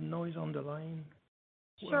 We had noise on the line.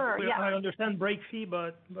 Sure. Well, yeah. I understand break fee,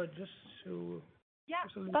 but just to. Yeah,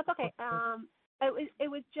 that's okay. It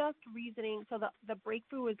was just reasoning. So the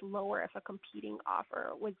breakthrough is lower if a competing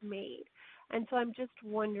offer was made, and so I'm just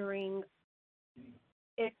wondering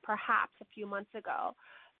if perhaps a few months ago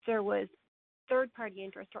there was third-party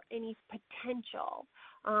interest or any potential.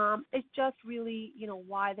 It's just really,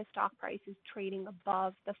 why the stock price is trading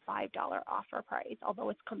above the $5 offer price, although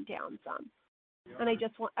it's come down some. And I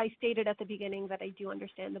stated at the beginning that I do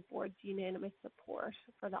understand the board's unanimous support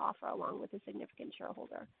for the offer along with a significant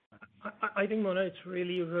shareholder. I think, Mona, it's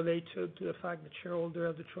really related to the fact that shareholder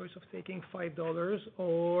have the choice of taking $5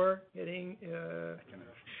 or getting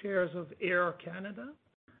shares of Air Canada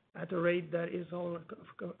at a rate that is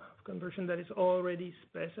conversion that is already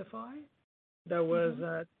specified. That was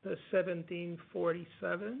at the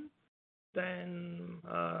 17.47. Then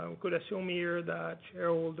we could assume here that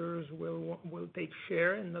shareholders will take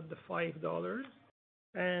share and not the $5.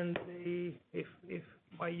 And if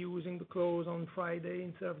by using the close on Friday,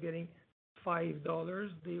 instead of getting $5,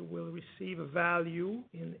 they will receive a value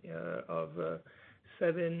of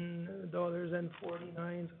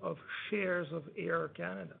 $7.49 of shares of Air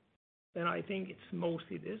Canada. And I think it's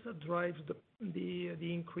mostly this that drives the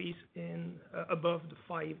increase in above the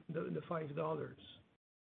 $5.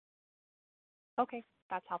 Okay,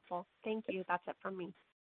 that's helpful. Thank you. That's it from me.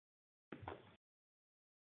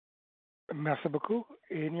 Merci beaucoup.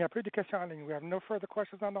 Il n'y a plus de questions en ligne. We have no further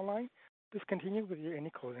questions on the line. Please continue with any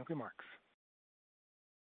closing remarks.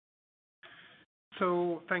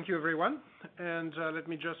 So thank you, everyone. And let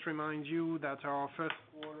me just remind you that our first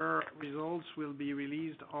quarter results will be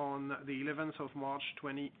released on the 11th of March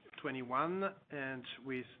 2021. And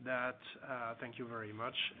with that, thank you very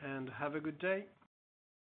much and have a good day.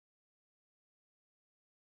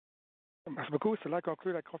 Merci beaucoup. Cela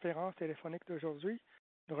conclut la conférence téléphonique d'aujourd'hui.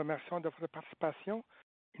 Nous remercions de votre participation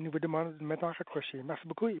et nous vous demandons de maintenant raccrocher. Merci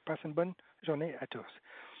beaucoup et passez une bonne journée à tous.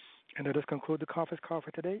 And that does conclude the conference call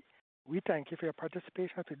for today. We thank you for your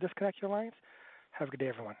participation. If you disconnect your lines, have a good day,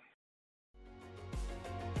 everyone.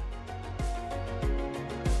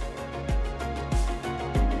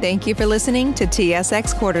 Thank you for listening to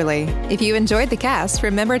TSX Quarterly. If you enjoyed the cast,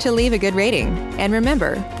 remember to leave a good rating. And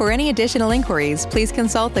remember, for any additional inquiries, please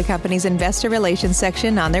consult the company's investor relations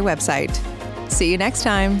section on their website. See you next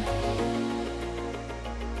time.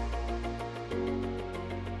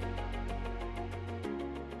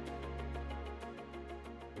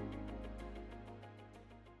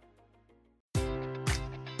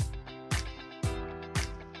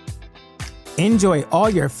 Enjoy all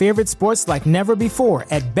your favorite sports like never before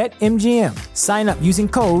at BetMGM. Sign up using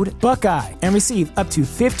code Buckeye and receive up to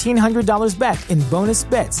 $1,500 back in bonus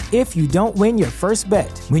bets if you don't win your first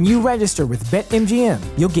bet. When you register with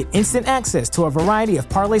BetMGM, you'll get instant access to a variety of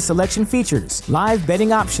parlay selection features, live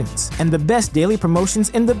betting options, and the best daily promotions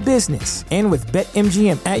in the business. And with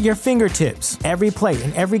BetMGM at your fingertips, every play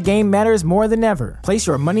and every game matters more than ever. Place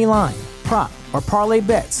your money line, prop, or parlay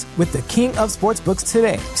bets with the king of sportsbooks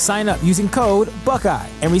today. Sign up using code Buckeye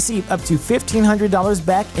and receive up to $1,500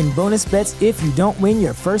 back in bonus bets if you don't win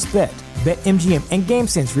your first bet. BetMGM and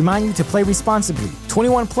GameSense remind you to play responsibly.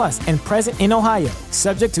 21 plus and present in Ohio,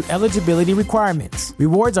 subject to eligibility requirements.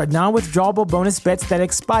 Rewards are non-withdrawable bonus bets that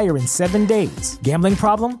expire in 7 days. Gambling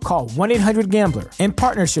problem? Call 1-800-GAMBLER in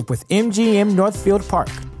partnership with MGM Northfield Park.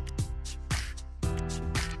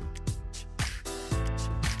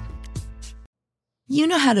 You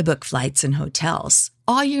know how to book flights and hotels.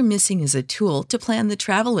 All you're missing is a tool to plan the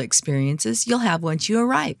travel experiences you'll have once you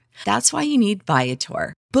arrive. That's why you need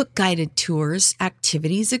Viator. Book guided tours,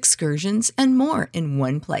 activities, excursions, and more in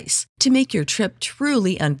one place to make your trip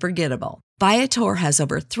truly unforgettable. Viator has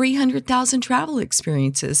over 300,000 travel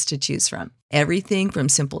experiences to choose from. Everything from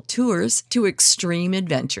simple tours to extreme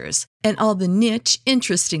adventures and all the niche,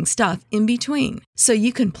 interesting stuff in between. So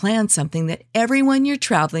you can plan something that everyone you're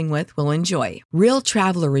traveling with will enjoy. Real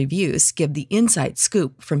traveler reviews give the inside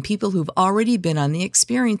scoop from people who've already been on the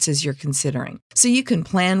experiences you're considering. So you can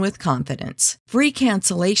plan with confidence. Free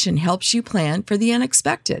cancellation helps you plan for the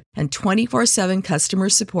unexpected. And 24/7 customer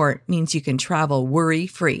support means you can travel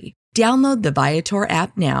worry-free. Download the Viator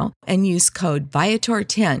app now and use code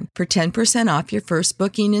Viator10 for 10% off your first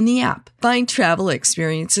booking in the app. Find travel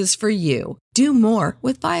experiences for you. Do more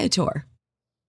with Viator.